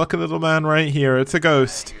from this plucky little man right here. It's a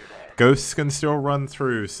Ghost. Ghosts can still run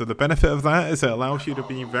through, so the benefit of that is it allows you to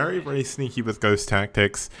be very, very sneaky with Ghost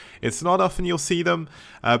tactics. It's not often you'll see them,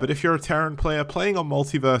 but if you're a Terran player playing on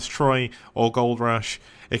Multiverse, Troy, or Gold Rush,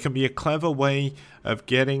 it can be a clever way of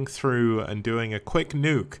getting through and doing a quick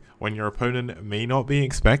nuke when your opponent may not be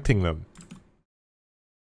expecting them.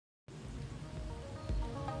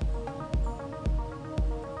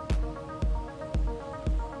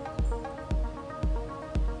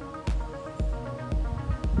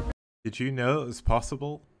 Did you know it was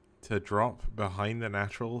possible to drop behind the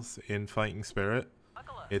naturals in Fighting Spirit?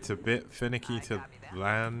 It's a bit finicky to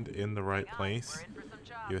land in the right place.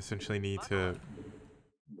 You essentially need to...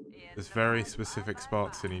 There's very specific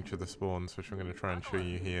spots in each of the spawns, which I'm going to try and show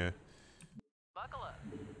you here. Buckle up.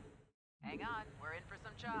 Hang on, we're in for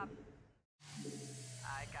some chop.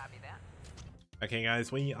 I copy that. Okay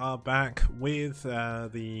guys, we are back with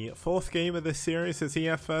the fourth game of this series. It's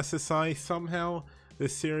EF versus pSi. Somehow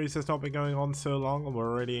this series has not been going on so long and we're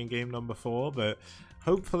already in game number 4, but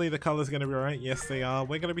hopefully the colors are going to be right. Yes, they are.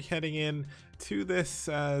 We're going to be heading in to this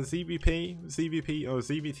ZVT,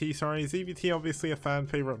 sorry. ZVT, obviously a fan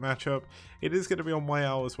favorite matchup. It is going to be on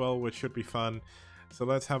YL as well, which should be fun. So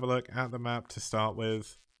let's have a look at the map to start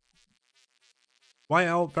with.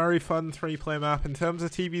 YL, very fun 3-player map. In terms of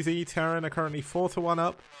TVZ, Terran are currently 4-1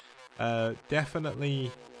 up. Definitely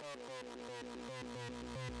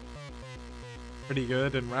pretty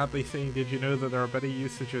good. And Radley saying, did you know that there are better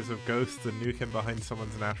usages of Ghosts than nuking behind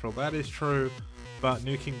someone's natural? That is true, but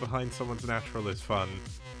nuking behind someone's natural is fun.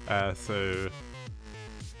 So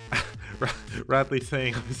Radley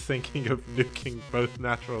saying, I was thinking of nuking both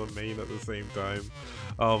natural and main at the same time.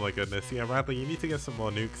 Oh my goodness. Yeah, Radley, you need to get some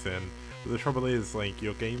more nukes in. But the trouble is, like,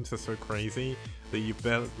 your games are so crazy that you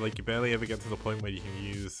barely ever get to the point where you can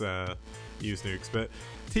use nukes. But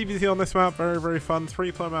TVZ on this map, very, very fun.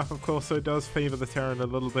 3-player map, of course, so it does favor the Terran a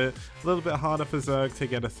little bit harder for Zerg to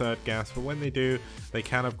get a third gas, but when they do, they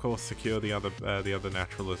can, of course, secure the other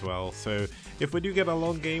natural as well. So if we do get a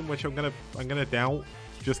long game, which I'm gonna doubt,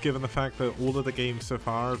 just given the fact that all of the games so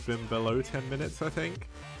far have been below 10 minutes, I think.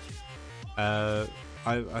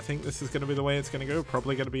 I think this is going to be the way it's going to go.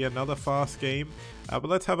 Probably going to be another fast game. But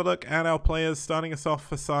let's have a look at our players. Starting us off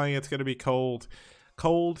for pSi, it's going to be Cold.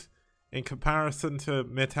 Cold, in comparison to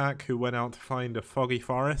Mitak, who went out to find a foggy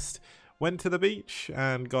forest, went to the beach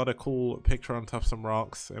and got a cool picture on top of some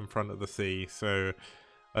rocks in front of the sea. So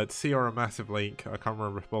At sea or a massive lake. I can't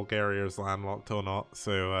remember if Bulgaria is landlocked or not,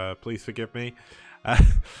 so please forgive me.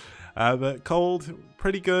 But Cold,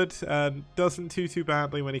 pretty good. Doesn't do too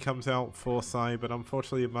badly when he comes out for pSi, but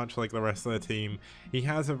unfortunately, much like the rest of the team, he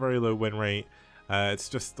has a very low win rate. It's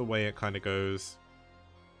just the way it kind of goes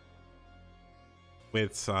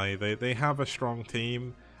with pSi. They have a strong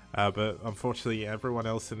team, but unfortunately, everyone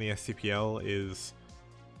else in the STPL is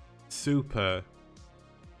super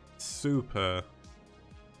strong.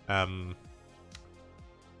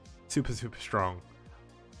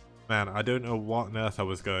 Man, I don't know what on earth I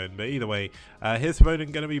was going, but either way, his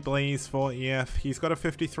opponent going to be Blaze for EF. He's got a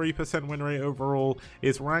 53% win rate overall,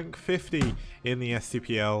 is rank 50 in the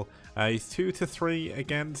STPL. He's 2-3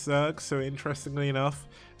 against Zerg, so interestingly enough,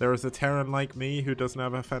 there is a Terran like me who doesn't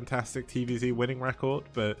have a fantastic TVZ winning record,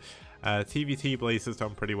 but TVT Blaze has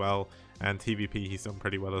done pretty well, and TVP he's done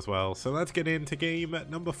pretty well as well. So let's get into game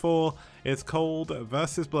number 4. It's Cold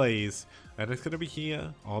versus Blaze, and it's going to be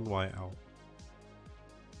here on Whiteout.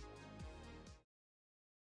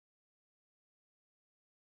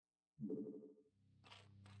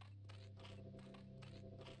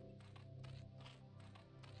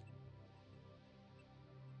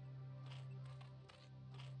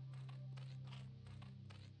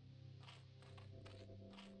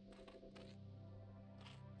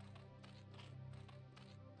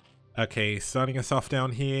 Okay, starting us off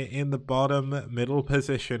down here in the bottom middle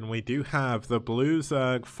position, we do have the Blue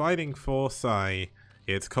Zerg fighting for pSi.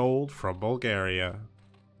 It's Cold from Bulgaria.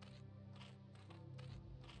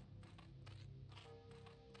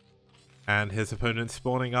 And his opponent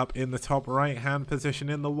spawning up in the top right hand position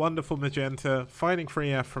in the wonderful magenta, fighting for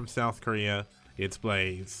EF from South Korea. It's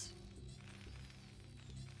Blaze.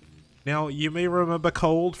 Now, you may remember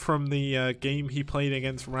Cold from the game he played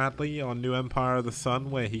against Radley on New Empire of the Sun,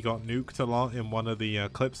 where he got nuked a lot in one of the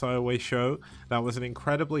clips I always show. That was an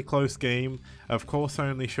incredibly close game. Of course, I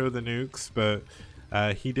only show the nukes, but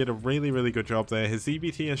he did a really good job there. His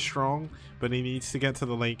ZBT is strong, but he needs to get to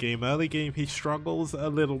the late game. Early game, he struggles a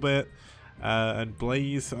little bit, and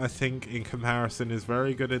Blaze, I think, in comparison, is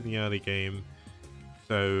very good in the early game.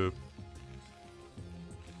 So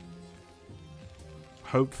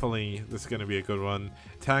hopefully this is going to be a good one.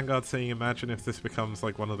 Tangard saying, imagine if this becomes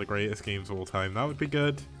like one of the greatest games of all time. That would be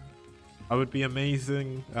good. I would be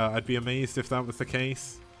amazing. I'd be amazed if that was the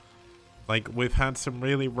case. Like, we've had some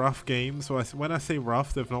really rough games. So when I say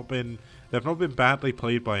rough, they've not been badly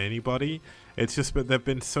played by anybody. It's just that they've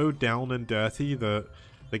been so down and dirty that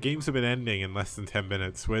the games have been ending in less than 10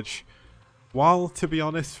 minutes, which, while to be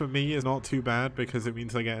honest for me is not too bad because it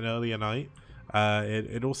means I get an earlier night.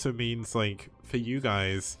 It also means, like, for you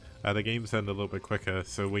guys, the games end a little bit quicker,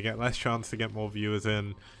 so we get less chance to get more viewers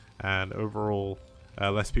in, and overall,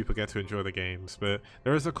 less people get to enjoy the games. But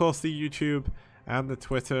there is, of course, the YouTube and the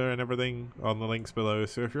Twitter and everything on the links below,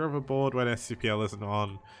 so if you're ever bored when STPL isn't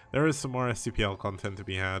on, there is some more STPL content to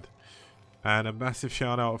be had. And a massive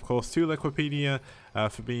shout out, of course, to Liquipedia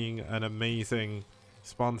for being an amazing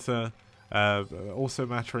sponsor. Also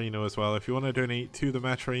Matrino as well. If you want to donate to the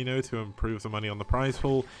Matrino to improve the money on the prize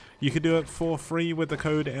pool, you can do it for free with the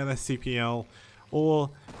code LSTPL, or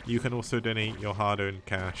you can also donate your hard-earned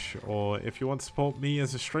cash. Or if you want to support me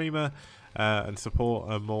as a streamer and support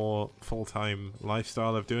a more full-time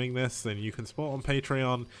lifestyle of doing this, then you can support on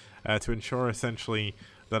Patreon to ensure essentially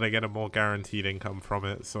that I get a more guaranteed income from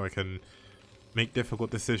it, so I can make difficult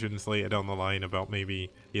decisions later down the line about maybe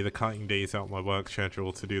either cutting days out my work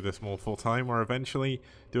schedule to do this more full-time, or eventually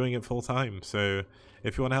doing it full-time. So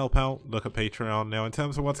if you want to help out, look at Patreon. Now, in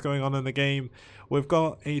terms of what's going on in the game, we've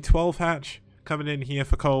got a 12 hatch coming in here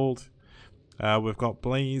for Cold. We've got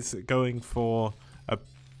Blaze going for a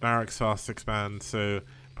Barracks Fast Expand, so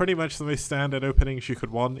pretty much the most standard openings you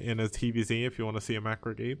could want in a TVZ if you want to see a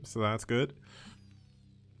macro game, so that's good.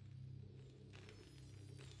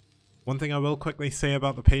 One thing I will quickly say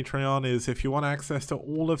about the Patreon is if you want access to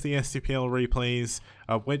all of the STPL replays,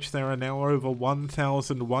 of which there are now over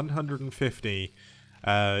 1,150,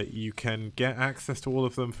 you can get access to all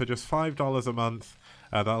of them for just $5 a month.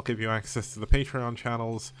 That'll give you access to the Patreon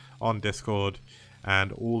channels on Discord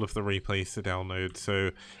and all of the replays to download. So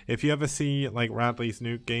if you ever see like Radley's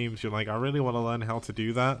nuke games, you're like, I really want to learn how to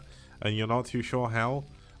do that, and you're not too sure how,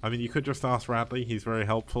 I mean, you could just ask Radley, he's very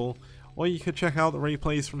helpful. Or you could check out the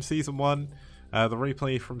replays from Season 1, the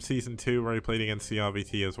replay from Season 2 where he played against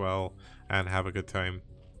CRVT as well, and have a good time.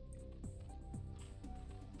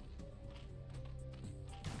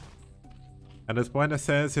 And as Buena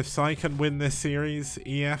says, if pSi can win this series,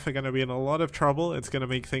 EF are going to be in a lot of trouble. It's going to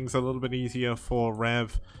make things a little bit easier for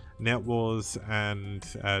Rev, Net Wars and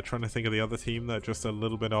trying to think of the other team that are just a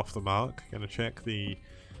little bit off the mark. Gonna check the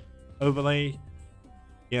overlay.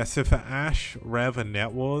 Yeah, so for Ash, Rev, and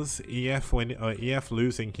Net Wars, EF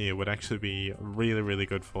losing here would actually be really, really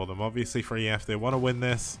good for them. Obviously for EF, they want to win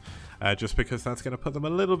this, just because that's going to put them a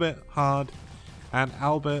little bit hard. And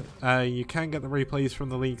Albert, you can get the replays from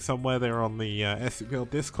the league somewhere. They're on the STPL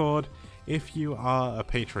Discord if you are a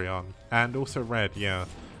Patreon. And also Red, yeah.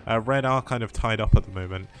 Red are kind of tied up at the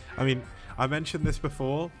moment. I mean, I mentioned this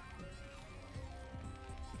before.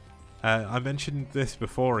 Even,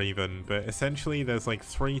 but essentially there's like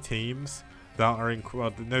 3 teams that are in,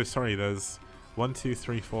 well, no, sorry, there's 1, 2,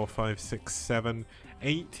 3, 4, 5, 6, 7,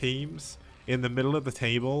 8 teams in the middle of the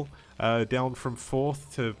table, down from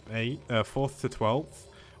 4th to 12th,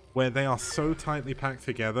 where they are so tightly packed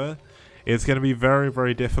together. It's going to be very,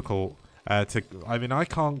 very difficult I mean, I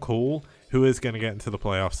can't call who is going to get into the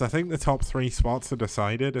playoffs. I think the top 3 spots are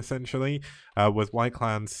decided, essentially, with White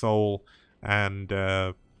Clan, Soul, and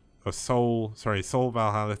Soul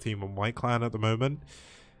Valhalla team and White Clan at the moment.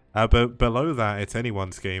 But below that, it's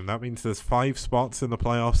anyone's game. That means there's 5 spots in the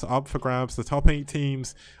playoffs up for grabs. The top 8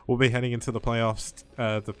 teams will be heading into the playoffs.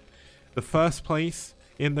 The first place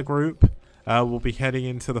in the group will be heading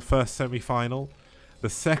into the first semi-final. The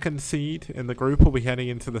second seed in the group will be heading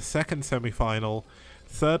into the second semi-final.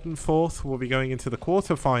 3rd and 4th will be going into the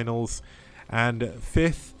quarterfinals. And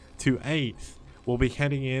 5th to 8th will be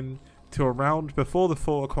heading in to a round before the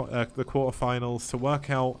quarterfinals to work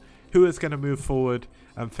out who is going to move forward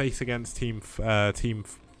and face against team 4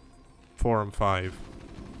 and 5.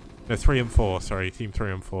 No, 3 and 4, sorry, team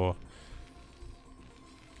 3 and 4.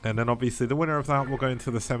 And then obviously the winner of that will go into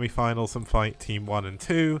the semi-finals and fight team 1 and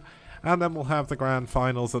 2. And then we'll have the grand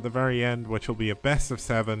finals at the very end, which will be a best of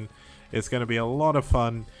 7. It's going to be a lot of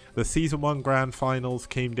fun. The season 1 grand finals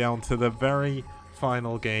came down to the very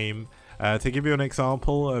final game. To give you an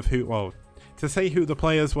example of to say who the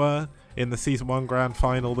players were in the Season 1 Grand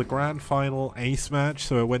Final, the Grand Final ace match,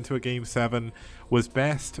 so it went to a Game 7, was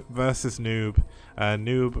Best versus Noob.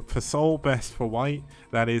 Noob for Soul, Best for White.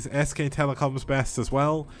 That is SK Telecom's Best as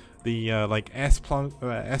well. The S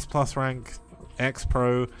plus rank, X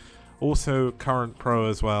Pro, also current Pro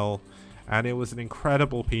as well. And it was an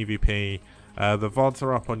incredible PvP. The VODs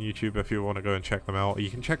are up on YouTube if you want to go and check them out.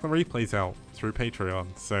 You can check the replays out through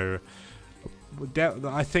Patreon. So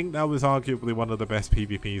I think that was arguably one of the best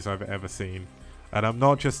PvPs I've ever seen. And I'm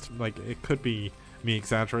not just, it could be me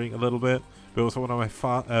exaggerating a little bit, but it was one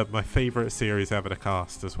of my favorite series ever to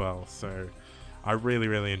cast as well. So I really,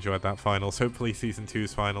 really enjoyed that finals. Hopefully Season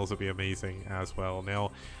 2's finals will be amazing as well.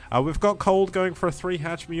 Now, we've got Cold going for a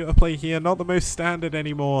 3-hatch muta play here. Not the most standard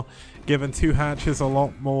anymore, given 2 hatches a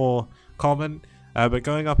lot more common. But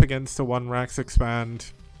going up against a 1 Rax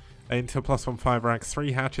expand into +1 5 Rax,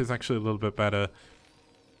 3 hatch is actually a little bit better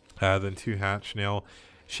than 2 hatch. Now,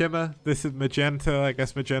 Shimmer, this is magenta. I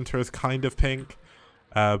guess magenta is kind of pink.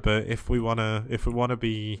 But if we wanna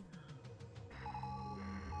be,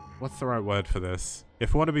 what's the right word for this?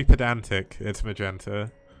 If we want to be pedantic, it's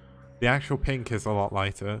magenta. The actual pink is a lot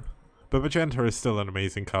lighter, but magenta is still an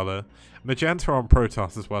amazing color. Magenta on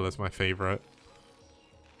Protoss as well is my favorite.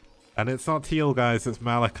 And it's not teal, guys, it's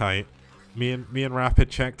malachite. Me and Rapid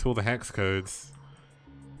checked all the hex codes.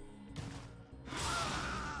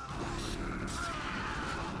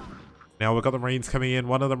 Now we've got the Marines coming in.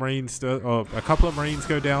 One of the Marines, a couple of Marines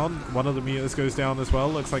go down. One of the mutas goes down as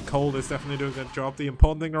well. Looks like Cold is definitely doing a good job. The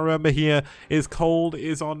important thing to remember here is Cold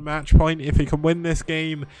is on match point. If he can win this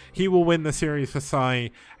game, he will win the series for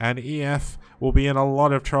pSi. And EF will be in a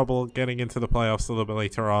lot of trouble getting into the playoffs a little bit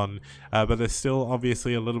later on. But there's still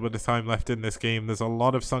obviously a little bit of time left in this game. There's a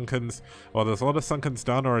lot of Sunkens. Well, there's a lot of Sunkens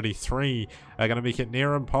done already. 3 are going to make it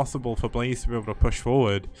near impossible for Blaze to be able to push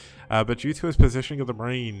forward. But due to his positioning of the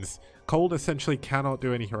Marines, Cold essentially cannot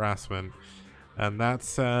do any harassment, and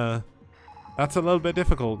that's a little bit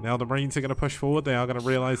difficult. Now the Marines are going to push forward. They are going to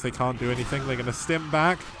realize they can't do anything. They're going to stim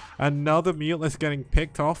back. Another muteless getting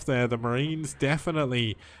picked off there. The Marines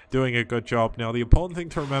definitely doing a good job. Now the important thing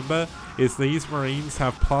to remember is these Marines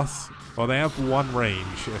have they have 1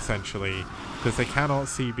 range essentially, because they cannot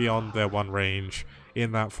see beyond their 1 range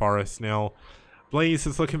in that forest. Now Blaze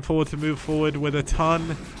is looking forward to move forward with a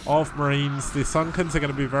ton of Marines. The Sunkens are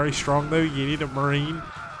going to be very strong though. You need a Marine,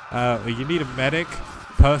 you need a medic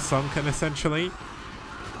per Sunken essentially.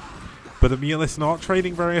 But the Mulis not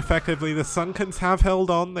trading very effectively. The Sunkens have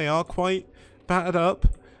held on. They are quite battered up,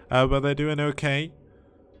 but they're doing okay.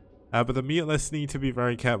 But the Mulis need to be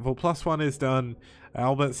very careful. +1 is done.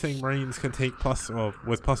 Albert saying Marines can take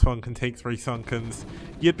with +1 can take 3 Sunkens.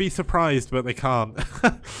 You'd be surprised, but they can't.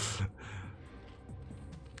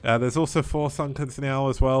 There's also 4 Sunkens now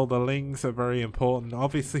as well. The Lings are very important.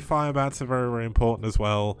 Obviously, Fire Bats are very, very important as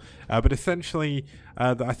well. But essentially,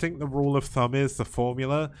 I think the rule of thumb is, the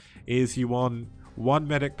formula is you want 1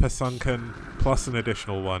 medic per Sunken plus an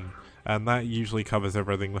additional one. And that usually covers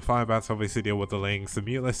everything. The Fire Bats obviously deal with the Lings. The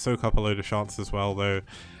Mutalists soak up a load of shots as well, though.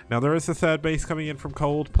 Now, there is a 3rd base coming in from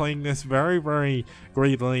Cold, playing this very, very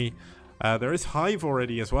greedily. There is Hive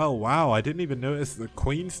already as well. Wow, I didn't even notice the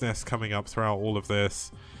Queen's Nest coming up throughout all of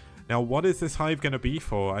this. Now, what is this Hive going to be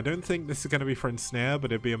for? I don't think this is going to be for Ensnare,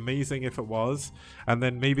 but it'd be amazing if it was. And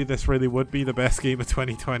then maybe this really would be the best game of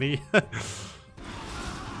 2020.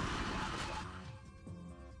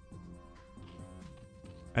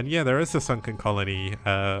 And yeah, there is a Sunken Colony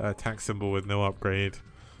attack symbol with no upgrade.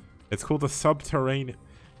 It's called the Subterranean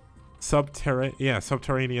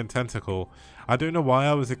Tentacle. I don't know why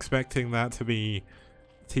I was expecting that to be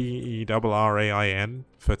Terrain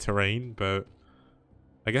for terrain, but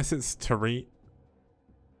I guess it's terrain.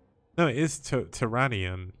 No, it is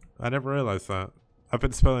Terranian. I never realized that. I've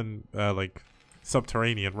been spelling like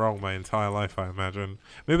subterranean wrong my entire life, I imagine.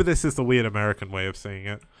 Maybe this is the weird American way of saying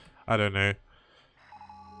it. I don't know.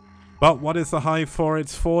 But what is the Hive for?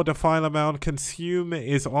 It's for Defiler Mound. Consume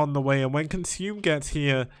is on the way, and when Consume gets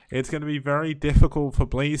here, it's going to be very difficult for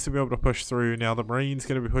Blaze to be able to push through. Now the Marine's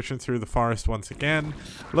going to be pushing through the forest once again.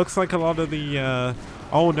 Looks like a lot of the...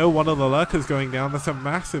 oh no, one of the Lurkers going down. That's a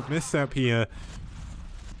massive misstep here.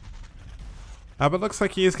 But looks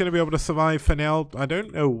like he is going to be able to survive for now. I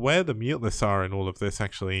don't know where the Mutalists are in all of this,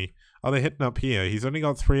 actually. Are they hitting up here? He's only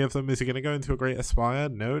got 3 of them. Is he going to go into a Great Aspire?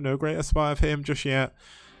 No, no Great Aspire for him just yet.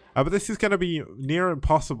 But this is going to be near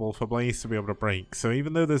impossible for Blaze to be able to break. So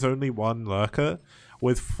even though there's only 1 Lurker,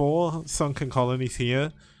 with 4 Sunken Colonies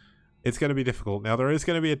here, it's going to be difficult. Now there is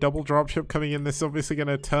going to be a double dropship coming in. This is obviously going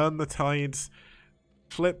to turn the tides,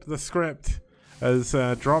 flip the script, as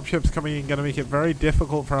dropships coming in going to make it very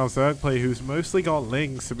difficult for our Zerg player, who's mostly got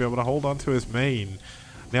Lings, to be able to hold on to his main.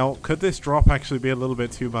 Now, could this drop actually be a little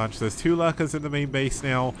bit too much? There's 2 Lurkers in the main base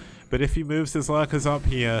now, but if he moves his Lurkers up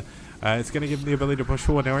here, it's going to give him the ability to push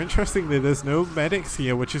forward. Now, interestingly, there's no medics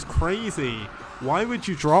here, which is crazy. Why would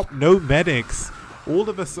you drop no medics all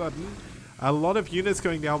of a sudden? A lot of units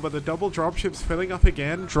going down, but the double dropships filling up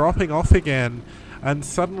again, dropping off again, and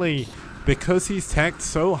suddenly, because he's teched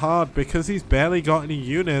so hard, because he's barely got any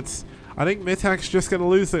units, I think Mitak's just going to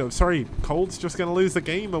lose the... Sorry, Cold's just going to lose the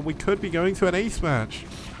game, and we could be going to an ace match.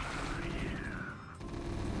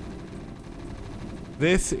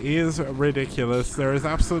 This is ridiculous. There is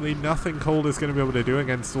absolutely nothing Cold is going to be able to do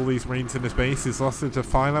against all these Marines in his base. He's lost it to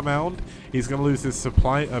Defiler Mound. He's going to lose his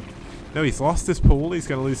supply of... No, he's lost his pool. He's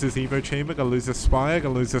going to lose his Evo Chamber. Going to lose his Spire.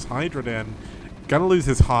 Going to lose his Hydra Den. Going to lose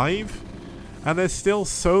his Hive. And there's still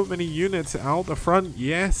so many units out the front.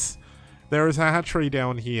 Yes, there is a hatchery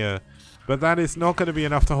down here. But that is not going to be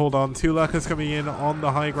enough to hold on. 2 Lurkers coming in on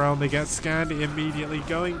the high ground. They get scanned immediately.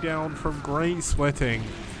 Going down from great splitting.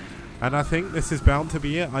 And I think this is bound to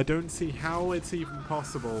be it. I don't see how it's even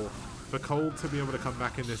possible for Cold to be able to come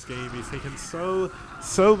back in this game. He's taken so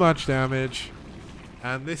much damage.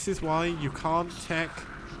 And this is why you can't tech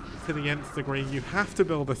to the nth degree. You have to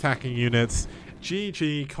build attacking units.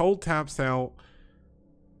 GG, Cold taps out.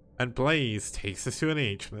 And Blaze takes us to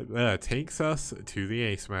an takes us to the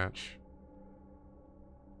ace match.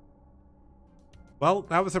 Well,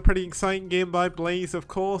 that was a pretty exciting game by Blaze, of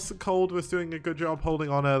course. Cold was doing a good job holding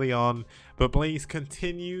on early on, but Blaze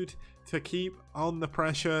continued to keep on the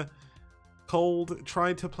pressure. Cold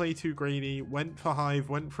tried to play too greedy, went for Hive,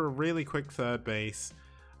 went for a really quick 3rd base,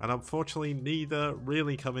 and unfortunately neither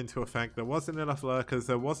really come into effect. There wasn't enough Lurkers,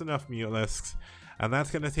 there wasn't enough Mutalisks, and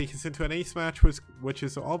that's going to take us into an ace match, which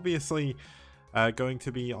is obviously going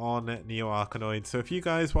to be on Neo Arkanoid. So if you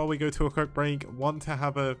guys, while we go to a quick break, want to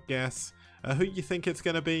have a guess who you think it's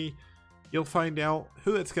going to be, you'll find out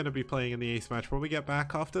who it's going to be playing in the ace match when we get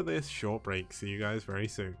back after this short break. See you guys very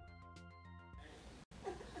soon.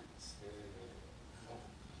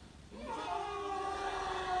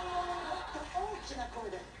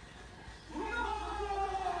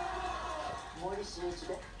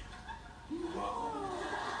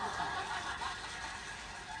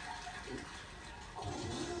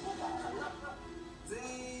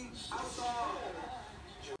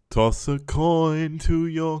 Toss a coin to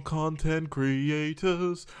your content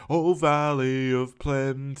creators, oh Valley of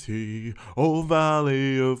Plenty, oh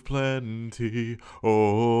Valley of Plenty,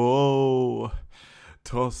 oh.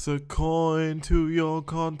 Toss a coin to your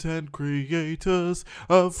content creators,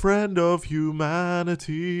 a friend of humanity.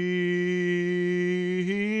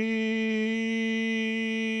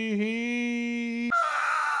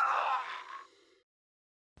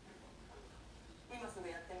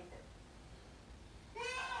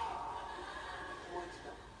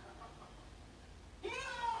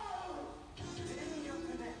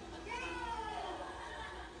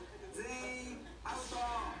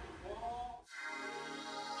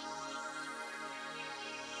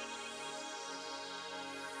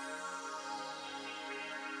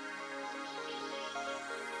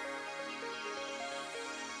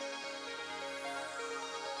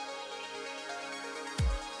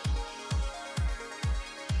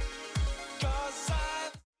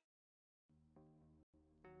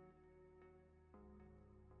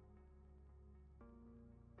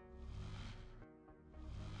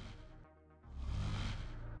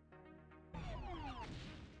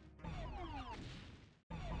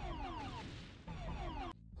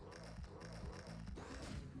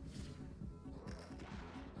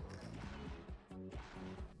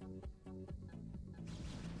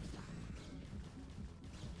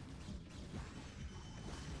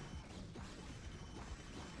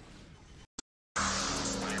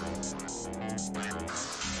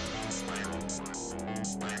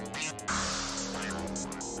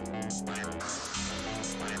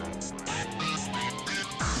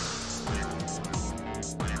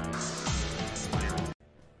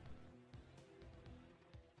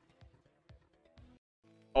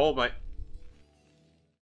 Oh my...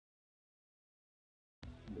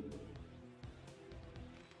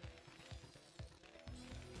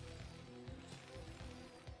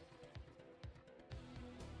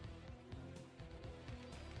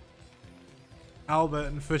 Albert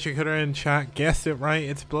and Fujikura in chat guessed it right.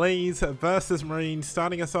 It's Blaze versus Marine,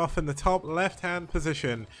 starting us off in the top left-hand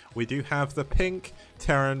position. We do have the pink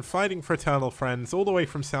Terran fighting for eternal friends all the way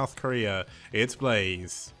from South Korea. It's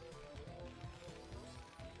Blaze.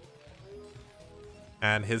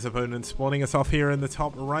 And his opponent spawning us off here in the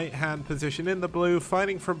top right-hand position in the blue,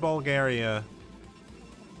 fighting from Bulgaria.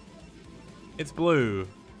 It's Blue,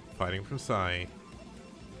 fighting from pSi.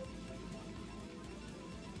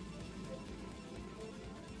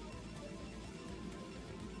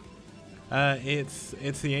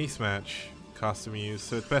 It's the ace match, custom use,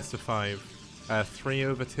 so it's best of 5.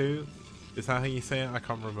 3/2? Is that how you say it? I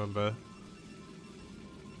can't remember.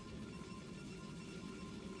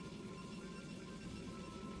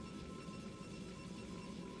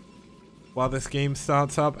 While this game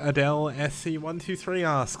starts up, Adele SC123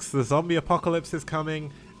 asks, the zombie apocalypse is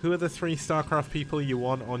coming. Who are the 3 StarCraft people you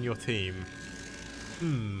want on your team?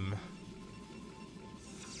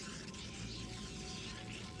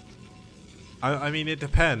 I mean, it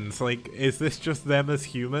depends. Like, is this just them as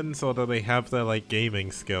humans, or do they have their, like,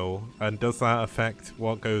 gaming skill? And does that affect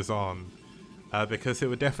what goes on? Because it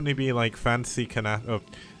would definitely be, like, Fancy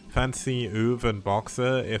Uv and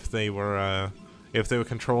Boxer if they were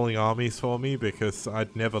controlling armies for me, because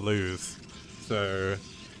I'd never lose. So...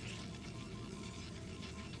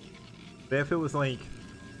 But if it was, like,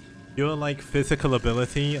 your, like, physical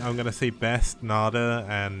ability, I'm gonna say Best, Nada,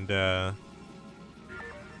 and,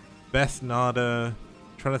 Best Nada.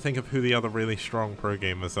 Trying to think of who the other really strong pro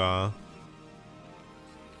gamers are.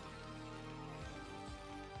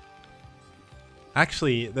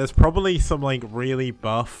 Actually, there's probably some like really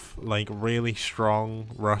buff, like really strong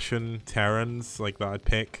Russian Terrans like that I'd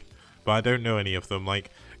pick, but I don't know any of them. Like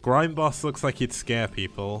Grime Boss looks like he'd scare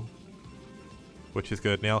people, which is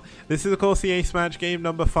good. Now, this is of course the ace match, game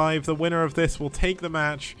number 5. The winner of this will take the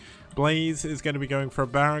match. Blaze is going to be going for a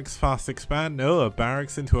barracks fast expand. No, a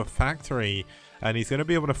barracks into a factory. And he's going to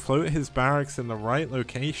be able to float his barracks in the right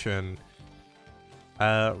location.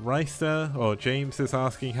 Reister, or James is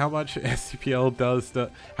asking how much STPL does,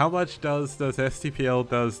 how much does STPL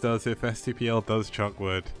does if STPL does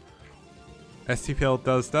Chuckwood? STPL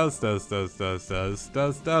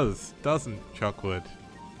doesn't Chuckwood.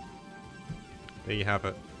 There you have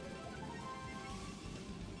it.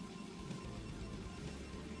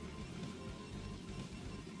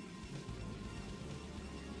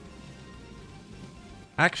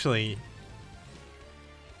 Actually,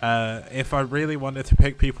 if I really wanted to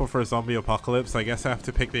pick people for a zombie apocalypse, I guess I have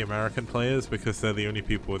to pick the American players because they're the only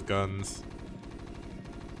people with guns.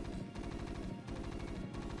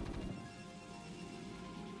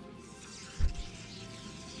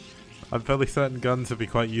 I'm fairly certain guns would be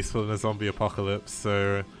quite useful in a zombie apocalypse,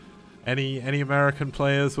 so any American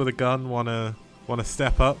players with a gun wanna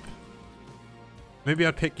step up? Maybe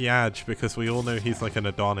I'd pick Yaj because we all know he's like an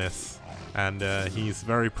Adonis. And he's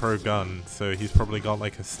very pro-gun, so he's probably got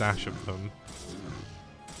like a stash of them.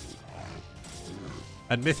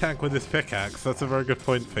 And Mitak with his pickaxe, that's a very good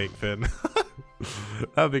point, Fake Fin.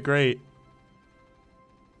 That'd be great.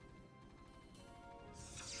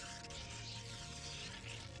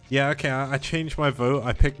 Yeah, okay, I changed my vote.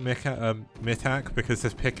 I picked Mitak because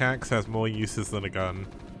his pickaxe has more uses than a gun.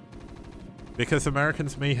 Because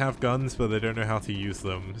Americans may have guns, but they don't know how to use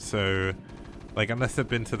them, so... Like, unless they've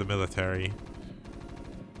been to the military.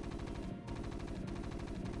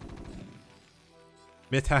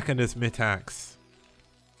 Mitak and his Mitax.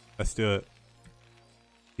 Let's do it.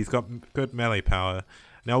 He's got good melee power.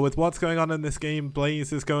 Now, with what's going on in this game,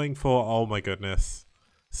 Blaze is going for... Oh my goodness.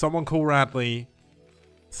 Someone call Radley.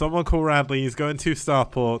 Someone call Radley. He's going 2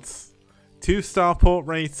 starports. 2 starport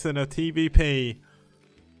rates and a TVP.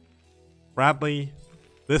 Radley,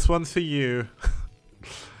 this one's for you.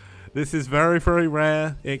 This is very, very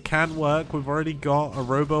rare. It can work. We've already got a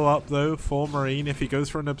robo up, though, for Marine if he goes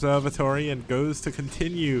for an observatory and goes to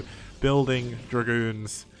continue building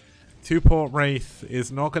Dragoons. 2-port Wraith is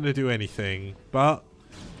not going to do anything, but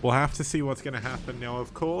we'll have to see what's going to happen. Now,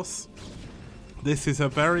 of course, this is a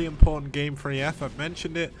very important game for EF. I've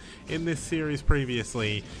mentioned it in this series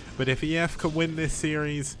previously, but if EF can win this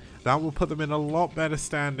series, that will put them in a lot better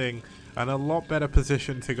standing and a lot better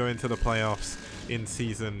position to go into the playoffs in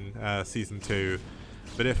season 2.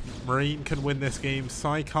 But if Marine can win this game,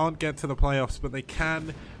 pSi can't get to the playoffs, but they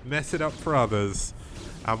can mess it up for others,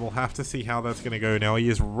 and we'll have to see how that's going to go. Now, he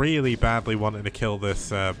is really badly wanting to kill this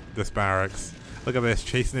this barracks. Look at this,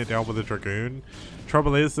 chasing it down with a Dragoon.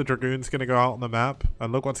 Trouble is, the Dragoon's going to go out on the map,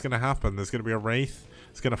 and look what's going to happen. There's going to be a Wraith.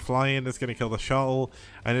 It's going to fly in, it's going to kill the shuttle,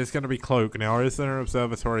 and it's going to be Cloak. Now, is there an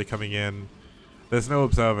observatory coming in? There's no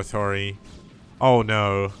observatory. Oh,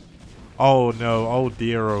 no. Oh, no. Oh,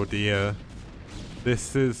 dear, oh, dear.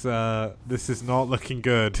 This is not looking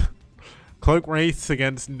good. Cloak Wraiths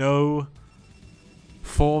against no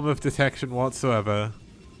form of detection whatsoever.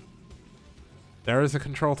 There is a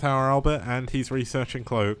control tower, Albert, and he's researching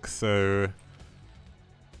Cloak, so...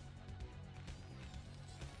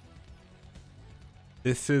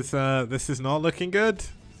 This is not looking good.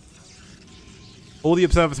 All the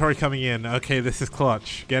observatory coming in. Okay, this is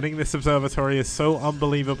clutch. Getting this observatory is so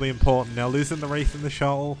unbelievably important. Now, losing the Wraith in the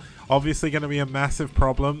shuttle, obviously going to be a massive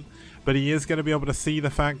problem, but he is going to be able to see the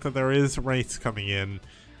fact that there is Wraiths coming in,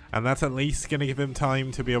 and that's at least going to give him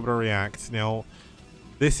time to be able to react. Now,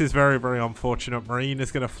 this is very, very unfortunate. Marine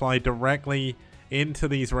is going to fly directly into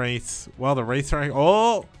these Wraiths. Well, the Wraiths are...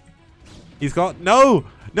 Oh! He's got... No!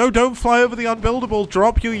 No, don't fly over the unbuildable.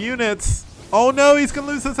 Drop your units. Oh, no, he's going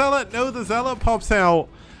to lose the Zealot. No, the Zealot pops out.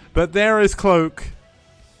 But there is Cloak.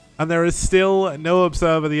 And there is still no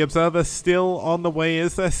Observer. The Observer's still on the way.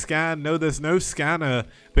 Is there scan? No, there's no scanner.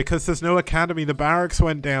 Because there's no Academy. The barracks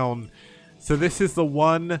went down. So this is the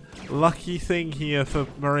one lucky thing here for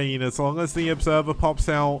Marine. As long as the Observer pops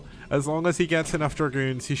out, as long as he gets enough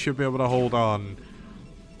Dragoons, he should be able to hold on.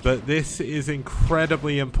 But this is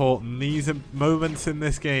incredibly important. These moments in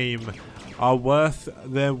this game are worth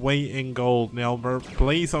their weight in gold. Now,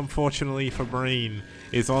 Blaze, unfortunately for Marine,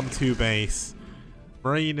 is on 2 base.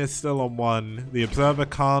 Marine is still on 1. The Observer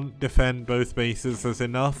can't defend both bases. There's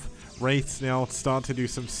enough Wraiths now to start to do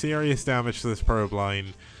some serious damage to this probe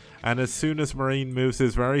line. And as soon as Marine moves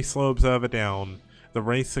his very slow Observer down, the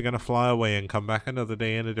Wraiths are going to fly away and come back another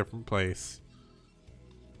day in a different place.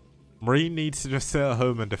 Marine needs to just sit at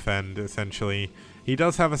home and defend, essentially. He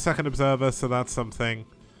does have a second Observer, so that's something.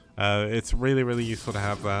 It's really, really useful to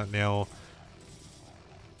have that now.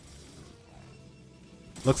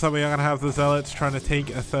 Looks like we are going to have the Zealots trying to take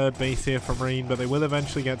a 3rd base here from Marine, but they will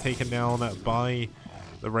eventually get taken down by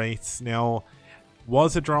the Wraiths. Now,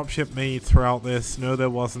 was a dropship made throughout this? No, there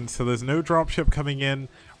wasn't. So there's no dropship coming in.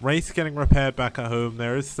 Wraiths getting repaired back at home.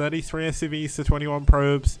 There is 33 SCVs to 21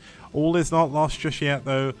 probes. All is not lost just yet,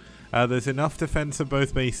 though. There's enough defense of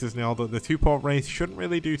both bases now that the 2-port Wraith shouldn't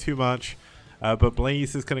really do too much. But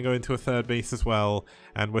Blaze is going to go into a 3rd base as well.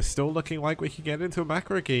 And we're still looking like we can get into a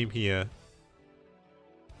macro game here.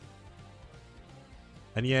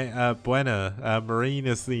 And yeah, Buena, Marine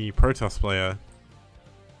is the Protoss player.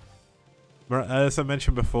 As I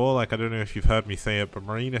mentioned before, like, I don't know if you've heard me say it, but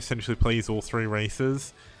Marine essentially plays all 3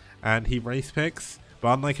 races. And he race picks.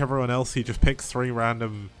 But unlike everyone else, he just picks 3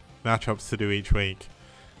 random matchups to do each week.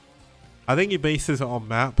 I think he bases it on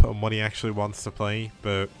map and what he actually wants to play,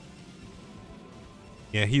 but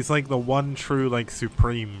yeah, he's like the one true like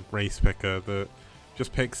supreme race picker that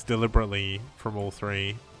just picks deliberately from all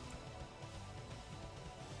 3.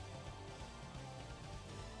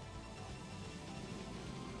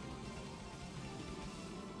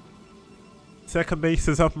 Second base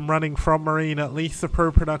is up and running from Marine. At least the pro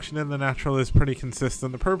production in the natural is pretty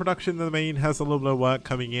consistent. The pro production in the main has a little bit of work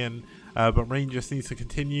coming in, but Marine just needs to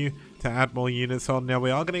continue to add more units on. Now, we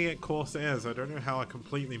are going to get Corsairs. I don't know how I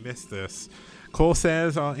completely missed this.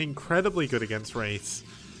 Corsairs are incredibly good against Wraiths.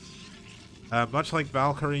 Much like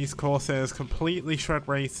Valkyries, Corsairs completely shred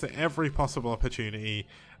Wraiths at every possible opportunity.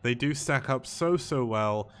 They do stack up so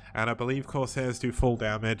well, and I believe Corsairs do full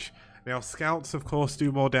damage. Now, Scouts, of course,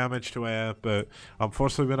 do more damage to air, but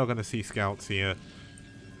unfortunately we're not going to see Scouts here.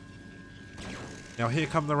 Now, here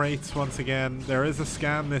come the Wraiths once again. There is a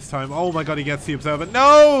scan this time. Oh my god, he gets the Observer.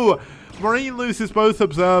 No! Marine loses both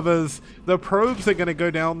Observers. The probes are going to go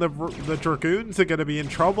down. The Dragoons are going to be in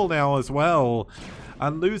trouble now as well.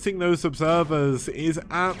 And losing those Observers is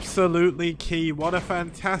absolutely key. What a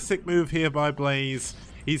fantastic move here by Blaze.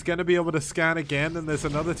 He's going to be able to scan again, and there's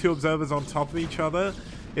another 2 Observers on top of each other.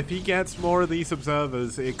 If he gets more of these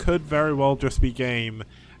Observers, it could very well just be game.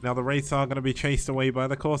 Now, the Wraiths are going to be chased away by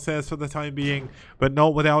the Corsairs for the time being, but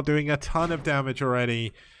not without doing a ton of damage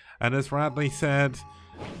already. And as Radley said,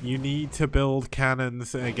 you need to build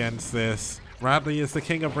cannons against this. Radley is the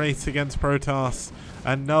king of Wraiths against Protoss.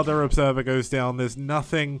 Another Observer goes down. There's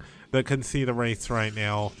nothing that can see the Wraiths right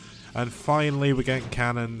now. And finally, we're getting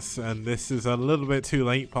cannons, and this is a little bit too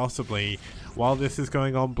late, possibly. While this is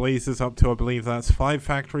going on, Blaze is up to, I believe that's 5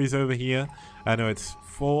 factories over here. I know it's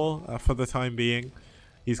 4 for the time being.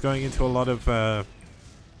 He's going into a lot of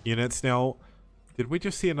units. Now, did we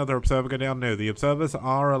just see another Observer go down? No, the Observers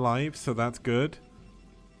are alive, so that's good.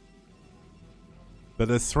 But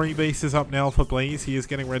there's 3 bases up now for Blaze. He is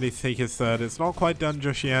getting ready to take his third. It's not quite done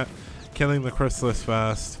just yet, killing the Chrysalis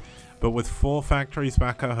first. But with 4 factories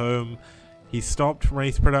back at home, he stopped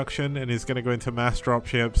race production and is going to go into mass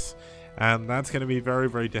dropships. And that's going to be very,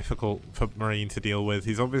 very difficult for Marine to deal with.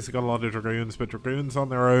 He's obviously got a lot of Dragoons, but Dragoons on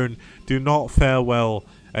their own do not fare well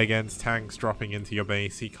against tanks dropping into your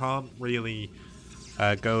base. He can't really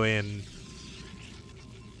go in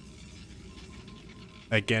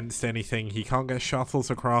against anything. He can't get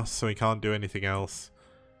shuttles across, so he can't do anything else.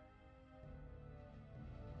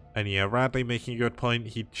 And yeah, Radley making a good point.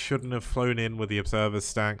 He shouldn't have flown in with the observers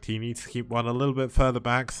stacked. He needs to keep one a little bit further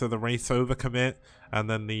back so the race overcommit, and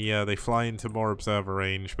then they fly into more observer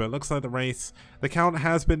range. But it looks like the count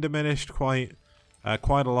has been diminished quite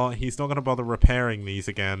a lot. He's not going to bother repairing these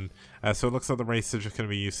again. So it looks like the race is just going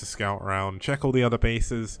to be used to scout around, check all the other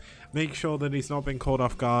bases, make sure that he's not been caught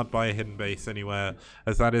off guard by a hidden base anywhere,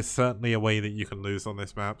 as that is certainly a way that you can lose on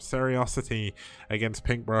this map. Seriosity against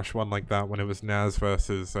Pinkbrush won like that when it was Naz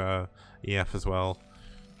versus EF as well.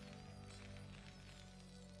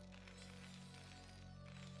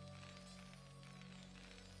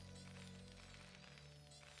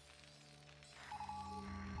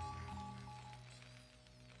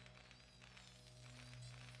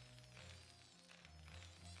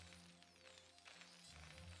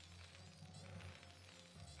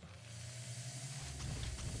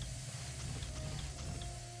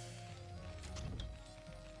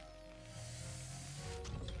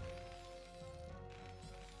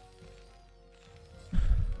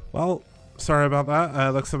 Well, sorry about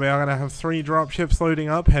that. Looks like we are going to have 3 dropships loading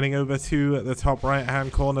up, heading over to the top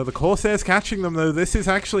right-hand corner. The Corsairs catching them, though. This is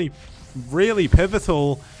actually really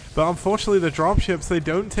pivotal. But unfortunately, the dropships, they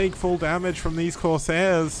don't take full damage from these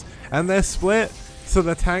Corsairs. And they're split. So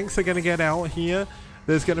the tanks are going to get out here.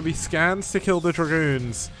 There's going to be scans to kill the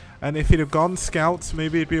Dragoons. And if he'd have gone scouts,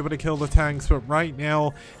 maybe he'd be able to kill the tanks. But right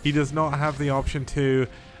now, he does not have the option to.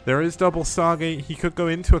 There is double Stargate. He could go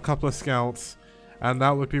into a couple of scouts, and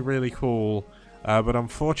that would be really cool. But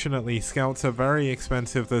unfortunately, scouts are very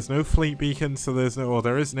expensive. There's no fleet beacon, so there's no... Or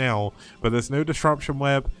there is now, but there's no disruption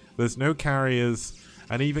web. There's no carriers.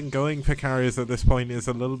 And even going for carriers at this point is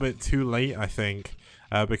a little bit too late, I think.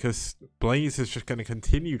 Because Blaze is just going to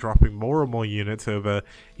continue dropping more and more units over.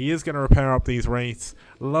 He is going to repair up these rates.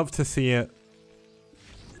 Love to see it.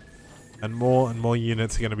 And more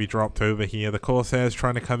units are going to be dropped over here. The Corsairs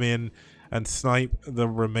trying to come in and snipe the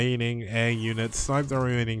remaining air units, snipe the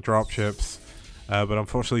remaining dropships, but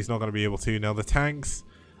unfortunately he's not going to be able to. Now the tanks,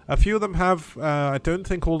 a few of them have, I don't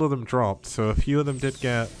think all of them dropped, so a few of them did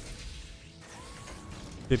get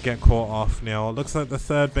caught off. Now it looks like the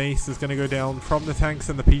 3rd base is going to go down from the tanks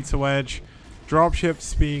and the pizza wedge.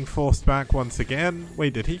 Dropships being forced back once again.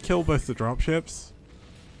 Wait, did he kill both the dropships?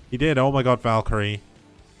 He did. Oh my god, Valkyrie.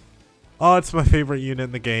 Oh, it's my favorite unit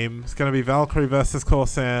in the game. It's going to be Valkyrie versus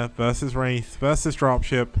Corsair versus Wraith versus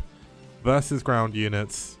Dropship versus ground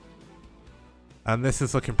units. And this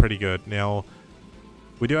is looking pretty good. Now,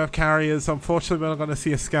 we do have carriers. Unfortunately, we're not going to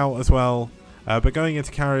see a scout as well. But going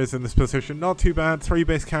into carriers in this position, not too bad. 3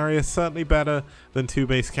 base carrier, certainly better than 2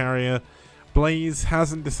 base carrier. Blaze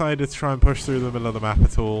hasn't decided to try and push through the middle of the map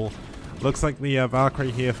at all. Looks like the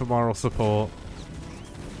Valkyrie here for moral support.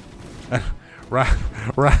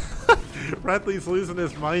 Radley's losing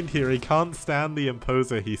his mind here. He can't stand the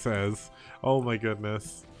Imposer, he says. Oh my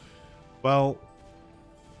goodness. Well,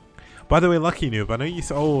 by the way, Lucky Noob, I know you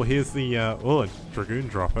saw... Oh, here's the... oh, a Dragoon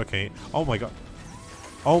drop. Okay. Oh my god.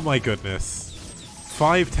 Oh my goodness.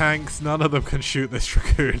 5 tanks, none of them can shoot this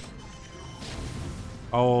Dragoon.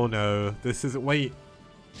 Oh no. This is... Wait.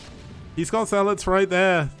 He's got Zealots right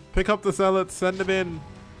there. Pick up the Zealots, send them in.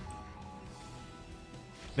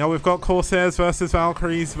 Now we've got Corsairs versus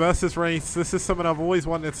Valkyries versus Wraiths. This is something I've always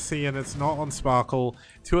wanted to see, and it's not on Sparkle.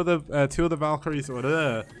 Two of the Valkyries, or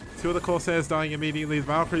two of the Corsairs dying immediately. The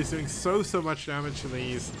Valkyries doing so much damage to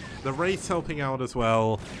these. The Wraiths helping out as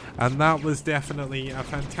well, and that was definitely a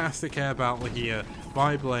fantastic air battle here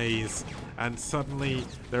by Blaze. And suddenly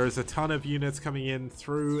there is a ton of units coming in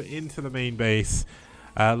through into the main base.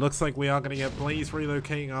 Looks like we are going to get Blaze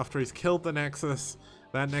relocating after he's killed the Nexus.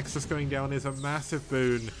 That Nexus going down is a massive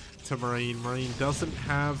boon to Marine. Marine doesn't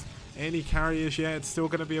have any carriers yet. It's still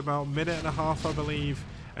going to be about a minute and a half, I believe,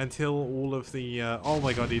 until all of the... oh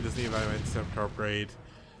my god, he doesn't even have an interceptor upgrade.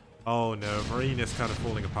 Oh no, Marine is kind of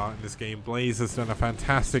falling apart in this game. Blaze has done a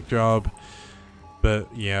fantastic job. But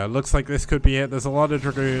yeah, looks like this could be it. There's a lot of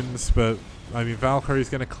Dragoons, but I mean, Valkyrie's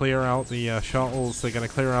going to clear out the shuttles. They're going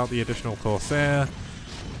to clear out the additional Corsair.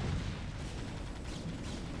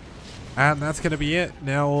 And that's going to be it.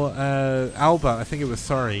 Now, Alba, I think it was,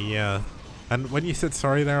 sorry, yeah. And when you said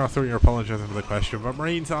sorry there, I thought you were apologizing for the question. But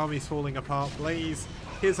Marine's army's falling apart. Blaze,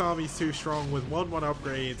 his army's too strong with 1-1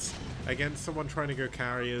 upgrades against someone trying to go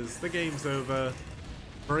carriers. The game's over.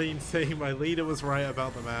 Marine saying my leader was right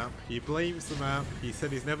about the map. He blames the map. He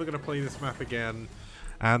said he's never going to play this map again.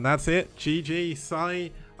 And that's it. GG.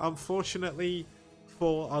 pSi, unfortunately,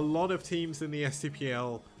 for a lot of teams in the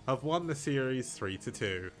STPL, have won the series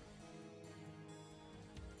 3-2.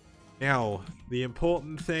 Now, the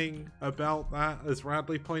important thing about that, as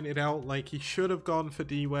Radley pointed out, like he should have gone for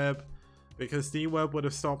D-Web, because D-Web would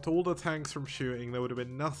have stopped all the tanks from shooting. There would have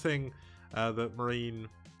been nothing that Marine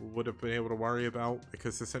would have been able to worry about,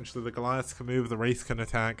 because essentially the Goliaths can move, the Wraiths can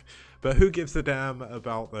attack, but who gives a damn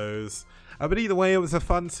about those? But either way, it was a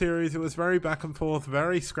fun series. It was very back and forth,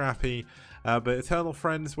 very scrappy, but Eternal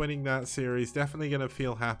Friends winning that series, definitely going to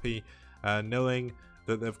feel happy, knowing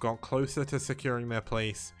that they've got closer to securing their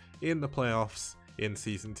place in the playoffs in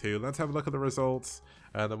Season 2. Let's have a look at the results,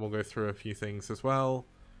 then we'll go through a few things as well.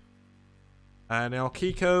 Now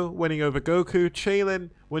Kiko winning over Goku,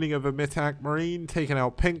 Chaylin winning over Mitak, Marine taking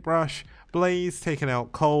out Pinkbrush, Blaze taking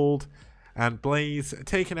out Cold, and Blaze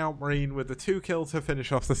taking out Marine with the 2 kills to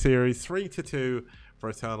finish off the series, 3-2 for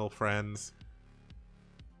Eternal Friends.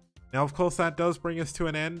 Now of course that does bring us to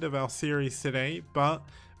an end of our series today, but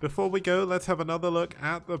before we go, let's have another look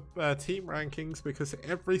at the team rankings, because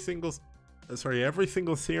every single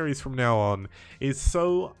series from now on is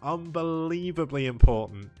so unbelievably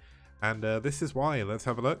important. And this is why. Let's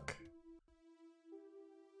have a look.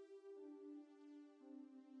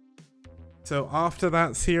 So after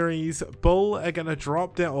that series, Bull are going to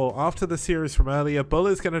drop down, or after the series from earlier, Bull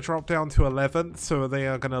is going to drop down to 11th, so they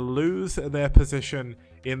are going to lose their position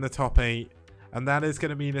in the top 8. And that is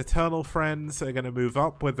going to mean Eternal Friends are going to move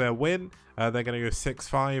up with their win. They're going to go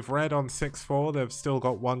 6-5. Red on 6-4. They've still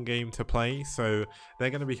got 1 game to play, so they're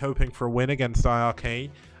going to be hoping for a win against IRK.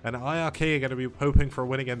 And IRK are going to be hoping for a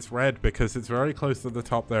win against Red, because it's very close to the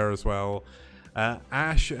top there as well.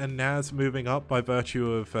 Ash and Naz moving up by virtue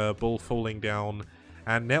of Bull falling down.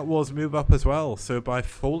 And NetWars move up as well. So by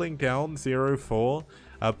falling down 0-4,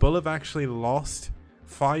 Bull have actually lost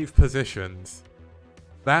 5 positions.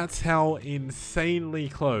 That's how insanely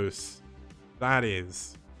close that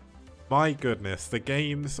is. My goodness, the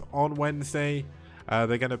games on Wednesday,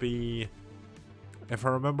 they're going to be, if I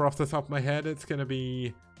remember off the top of my head, it's going to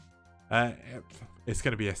be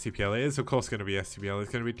STPL. It is of course going to be STPL.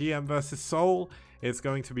 It's going to be DM versus Soul. It's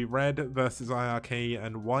going to be Red versus IRK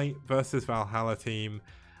and White versus Valhalla team.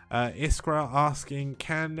 Iskra asking,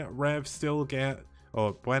 can Rev still get,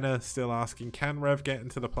 or Buena still asking, can Rev get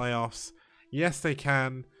into the playoffs? Yes, they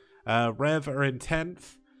can. Rev are in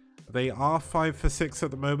 10th. They are 5 for 6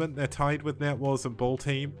 at the moment. They're tied with NetWars and Bull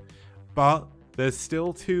Team. But there's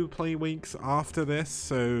still 2 play weeks after this.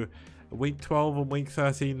 So week 12 and week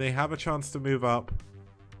 13, they have a chance to move up.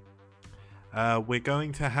 We're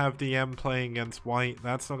going to have DM playing against White.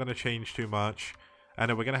 That's not going to change too much.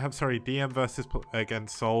 And we're going to have, DM versus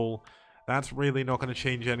against Soul. That's really not going to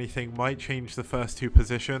change anything. Might change the first 2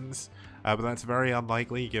 positions, but that's very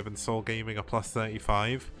unlikely given Soul Gaming a plus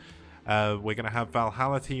 35. We're going to have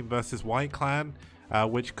Valhalla team versus White Clan,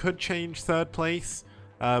 which could change 3rd place,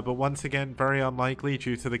 but once again very unlikely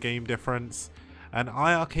due to the game difference. And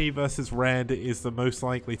IRK versus Red is the most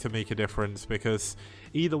likely to make a difference, because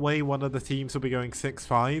either way one of the teams will be going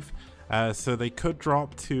 6-5, so they could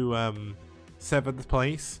drop to 7th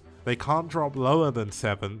place. They can't drop lower than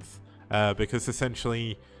 7th. Because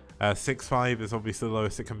essentially 6-5 is obviously the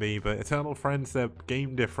lowest it can be, but Eternal Friends, their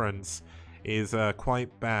game difference is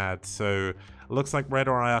quite bad. So it looks like Red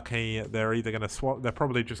or IRK, they're either going to swap, they're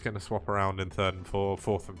probably just going to swap around in 3rd and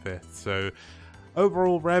 4th and 5th. So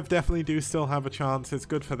overall, Rev definitely do still have a chance. It's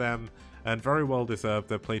good for them and very well deserved.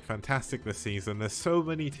 They've played fantastic this season. There's so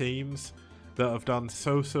many teams that have done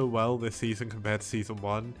so well this season compared to Season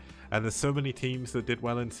 1, and there's so many teams that did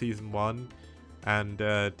well in Season 1 and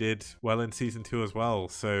did well in Season 2 as well.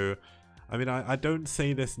 So I mean, I don't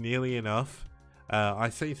say this nearly enough. I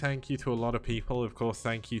say thank you to a lot of people. Of course,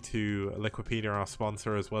 thank you to Liquipedia, our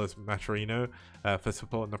sponsor, as well as Maturino for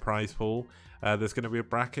supporting the prize pool. There's going to be a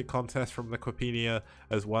bracket contest from Liquipedia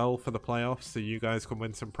as well for the playoffs, so you guys can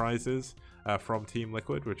win some prizes from Team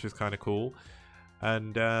Liquid, which is kind of cool.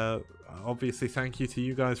 And obviously thank you to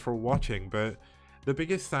you guys for watching, but the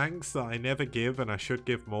biggest thanks that I never give, and I should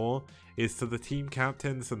give more, is to the team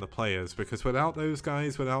captains and the players, because without those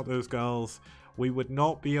guys, without those girls, we would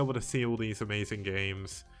not be able to see all these amazing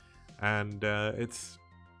games. And it's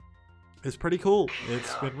pretty cool.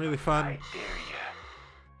 It's been really fun.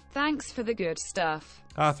 Thanks for the good stuff.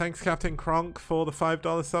 Thanks Captain Kronk for the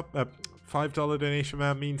 $5 sub, $5 donation,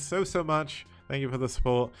 man, means so much. Thank you for the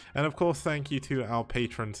support. And of course, thank you to our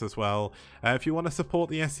patrons as well. If you want to support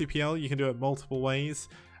the STPL, you can do it multiple ways.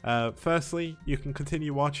 Firstly, you can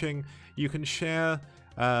continue watching. You can share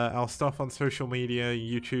our stuff on social media,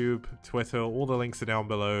 YouTube, Twitter, all the links are down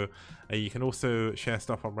below. You can also share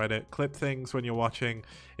stuff on Reddit, clip things when you're watching.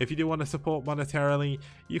 If you do want to support monetarily,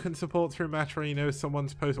 you can support through Matcherino.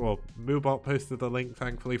 Someone's posted, well, Moobot posted the link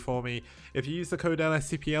thankfully for me. If you use the code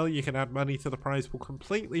LSTPL, you can add money to the prize pool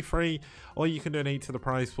completely free, or you can donate to the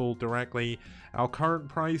prize pool directly. Our current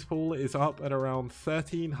prize pool is up at around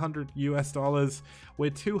 $1,300 US.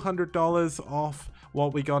 We're $200 off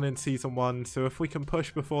what we got in season 1, so if we can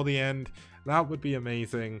push before the end, that would be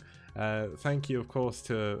amazing. Thank you, of course,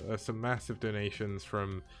 to some massive donations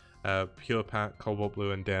from Pure Pat, Cobalt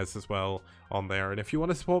Blue, and Dez as well on there. And if you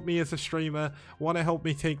want to support me as a streamer, want to help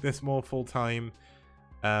me take this more full time,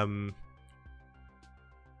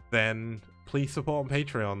 then please support on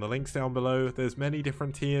Patreon. The link's down below. There's many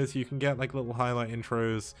different tiers. You can get like little highlight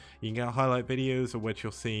intros. You can get highlight videos of which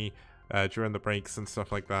you'll see during the breaks and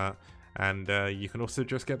stuff like that. And you can also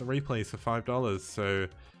just get the replays for $5. So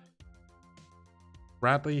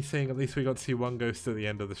Bradley saying at least we got to see one ghost at the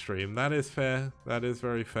end of the stream. That is fair. That is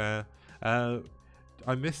very fair. I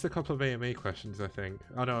missed a couple of AMA questions, I think.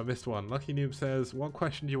 Oh no, I missed one. Lucky Noob says, what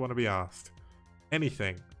question do you want to be asked?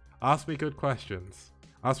 Anything. Ask me good questions.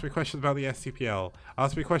 Ask me questions about the STPL.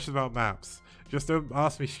 Ask me questions about maps. Just don't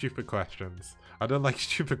ask me stupid questions. I don't like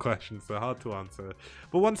stupid questions, they're hard to answer.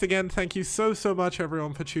 But once again, thank you so much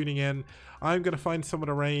everyone for tuning in. I'm going to find someone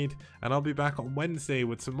to raid, and I'll be back on Wednesday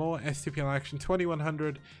with some more STPL action.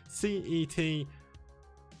 2100 CET,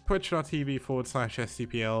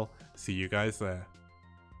 twitch.tv/STPL. See you guys there.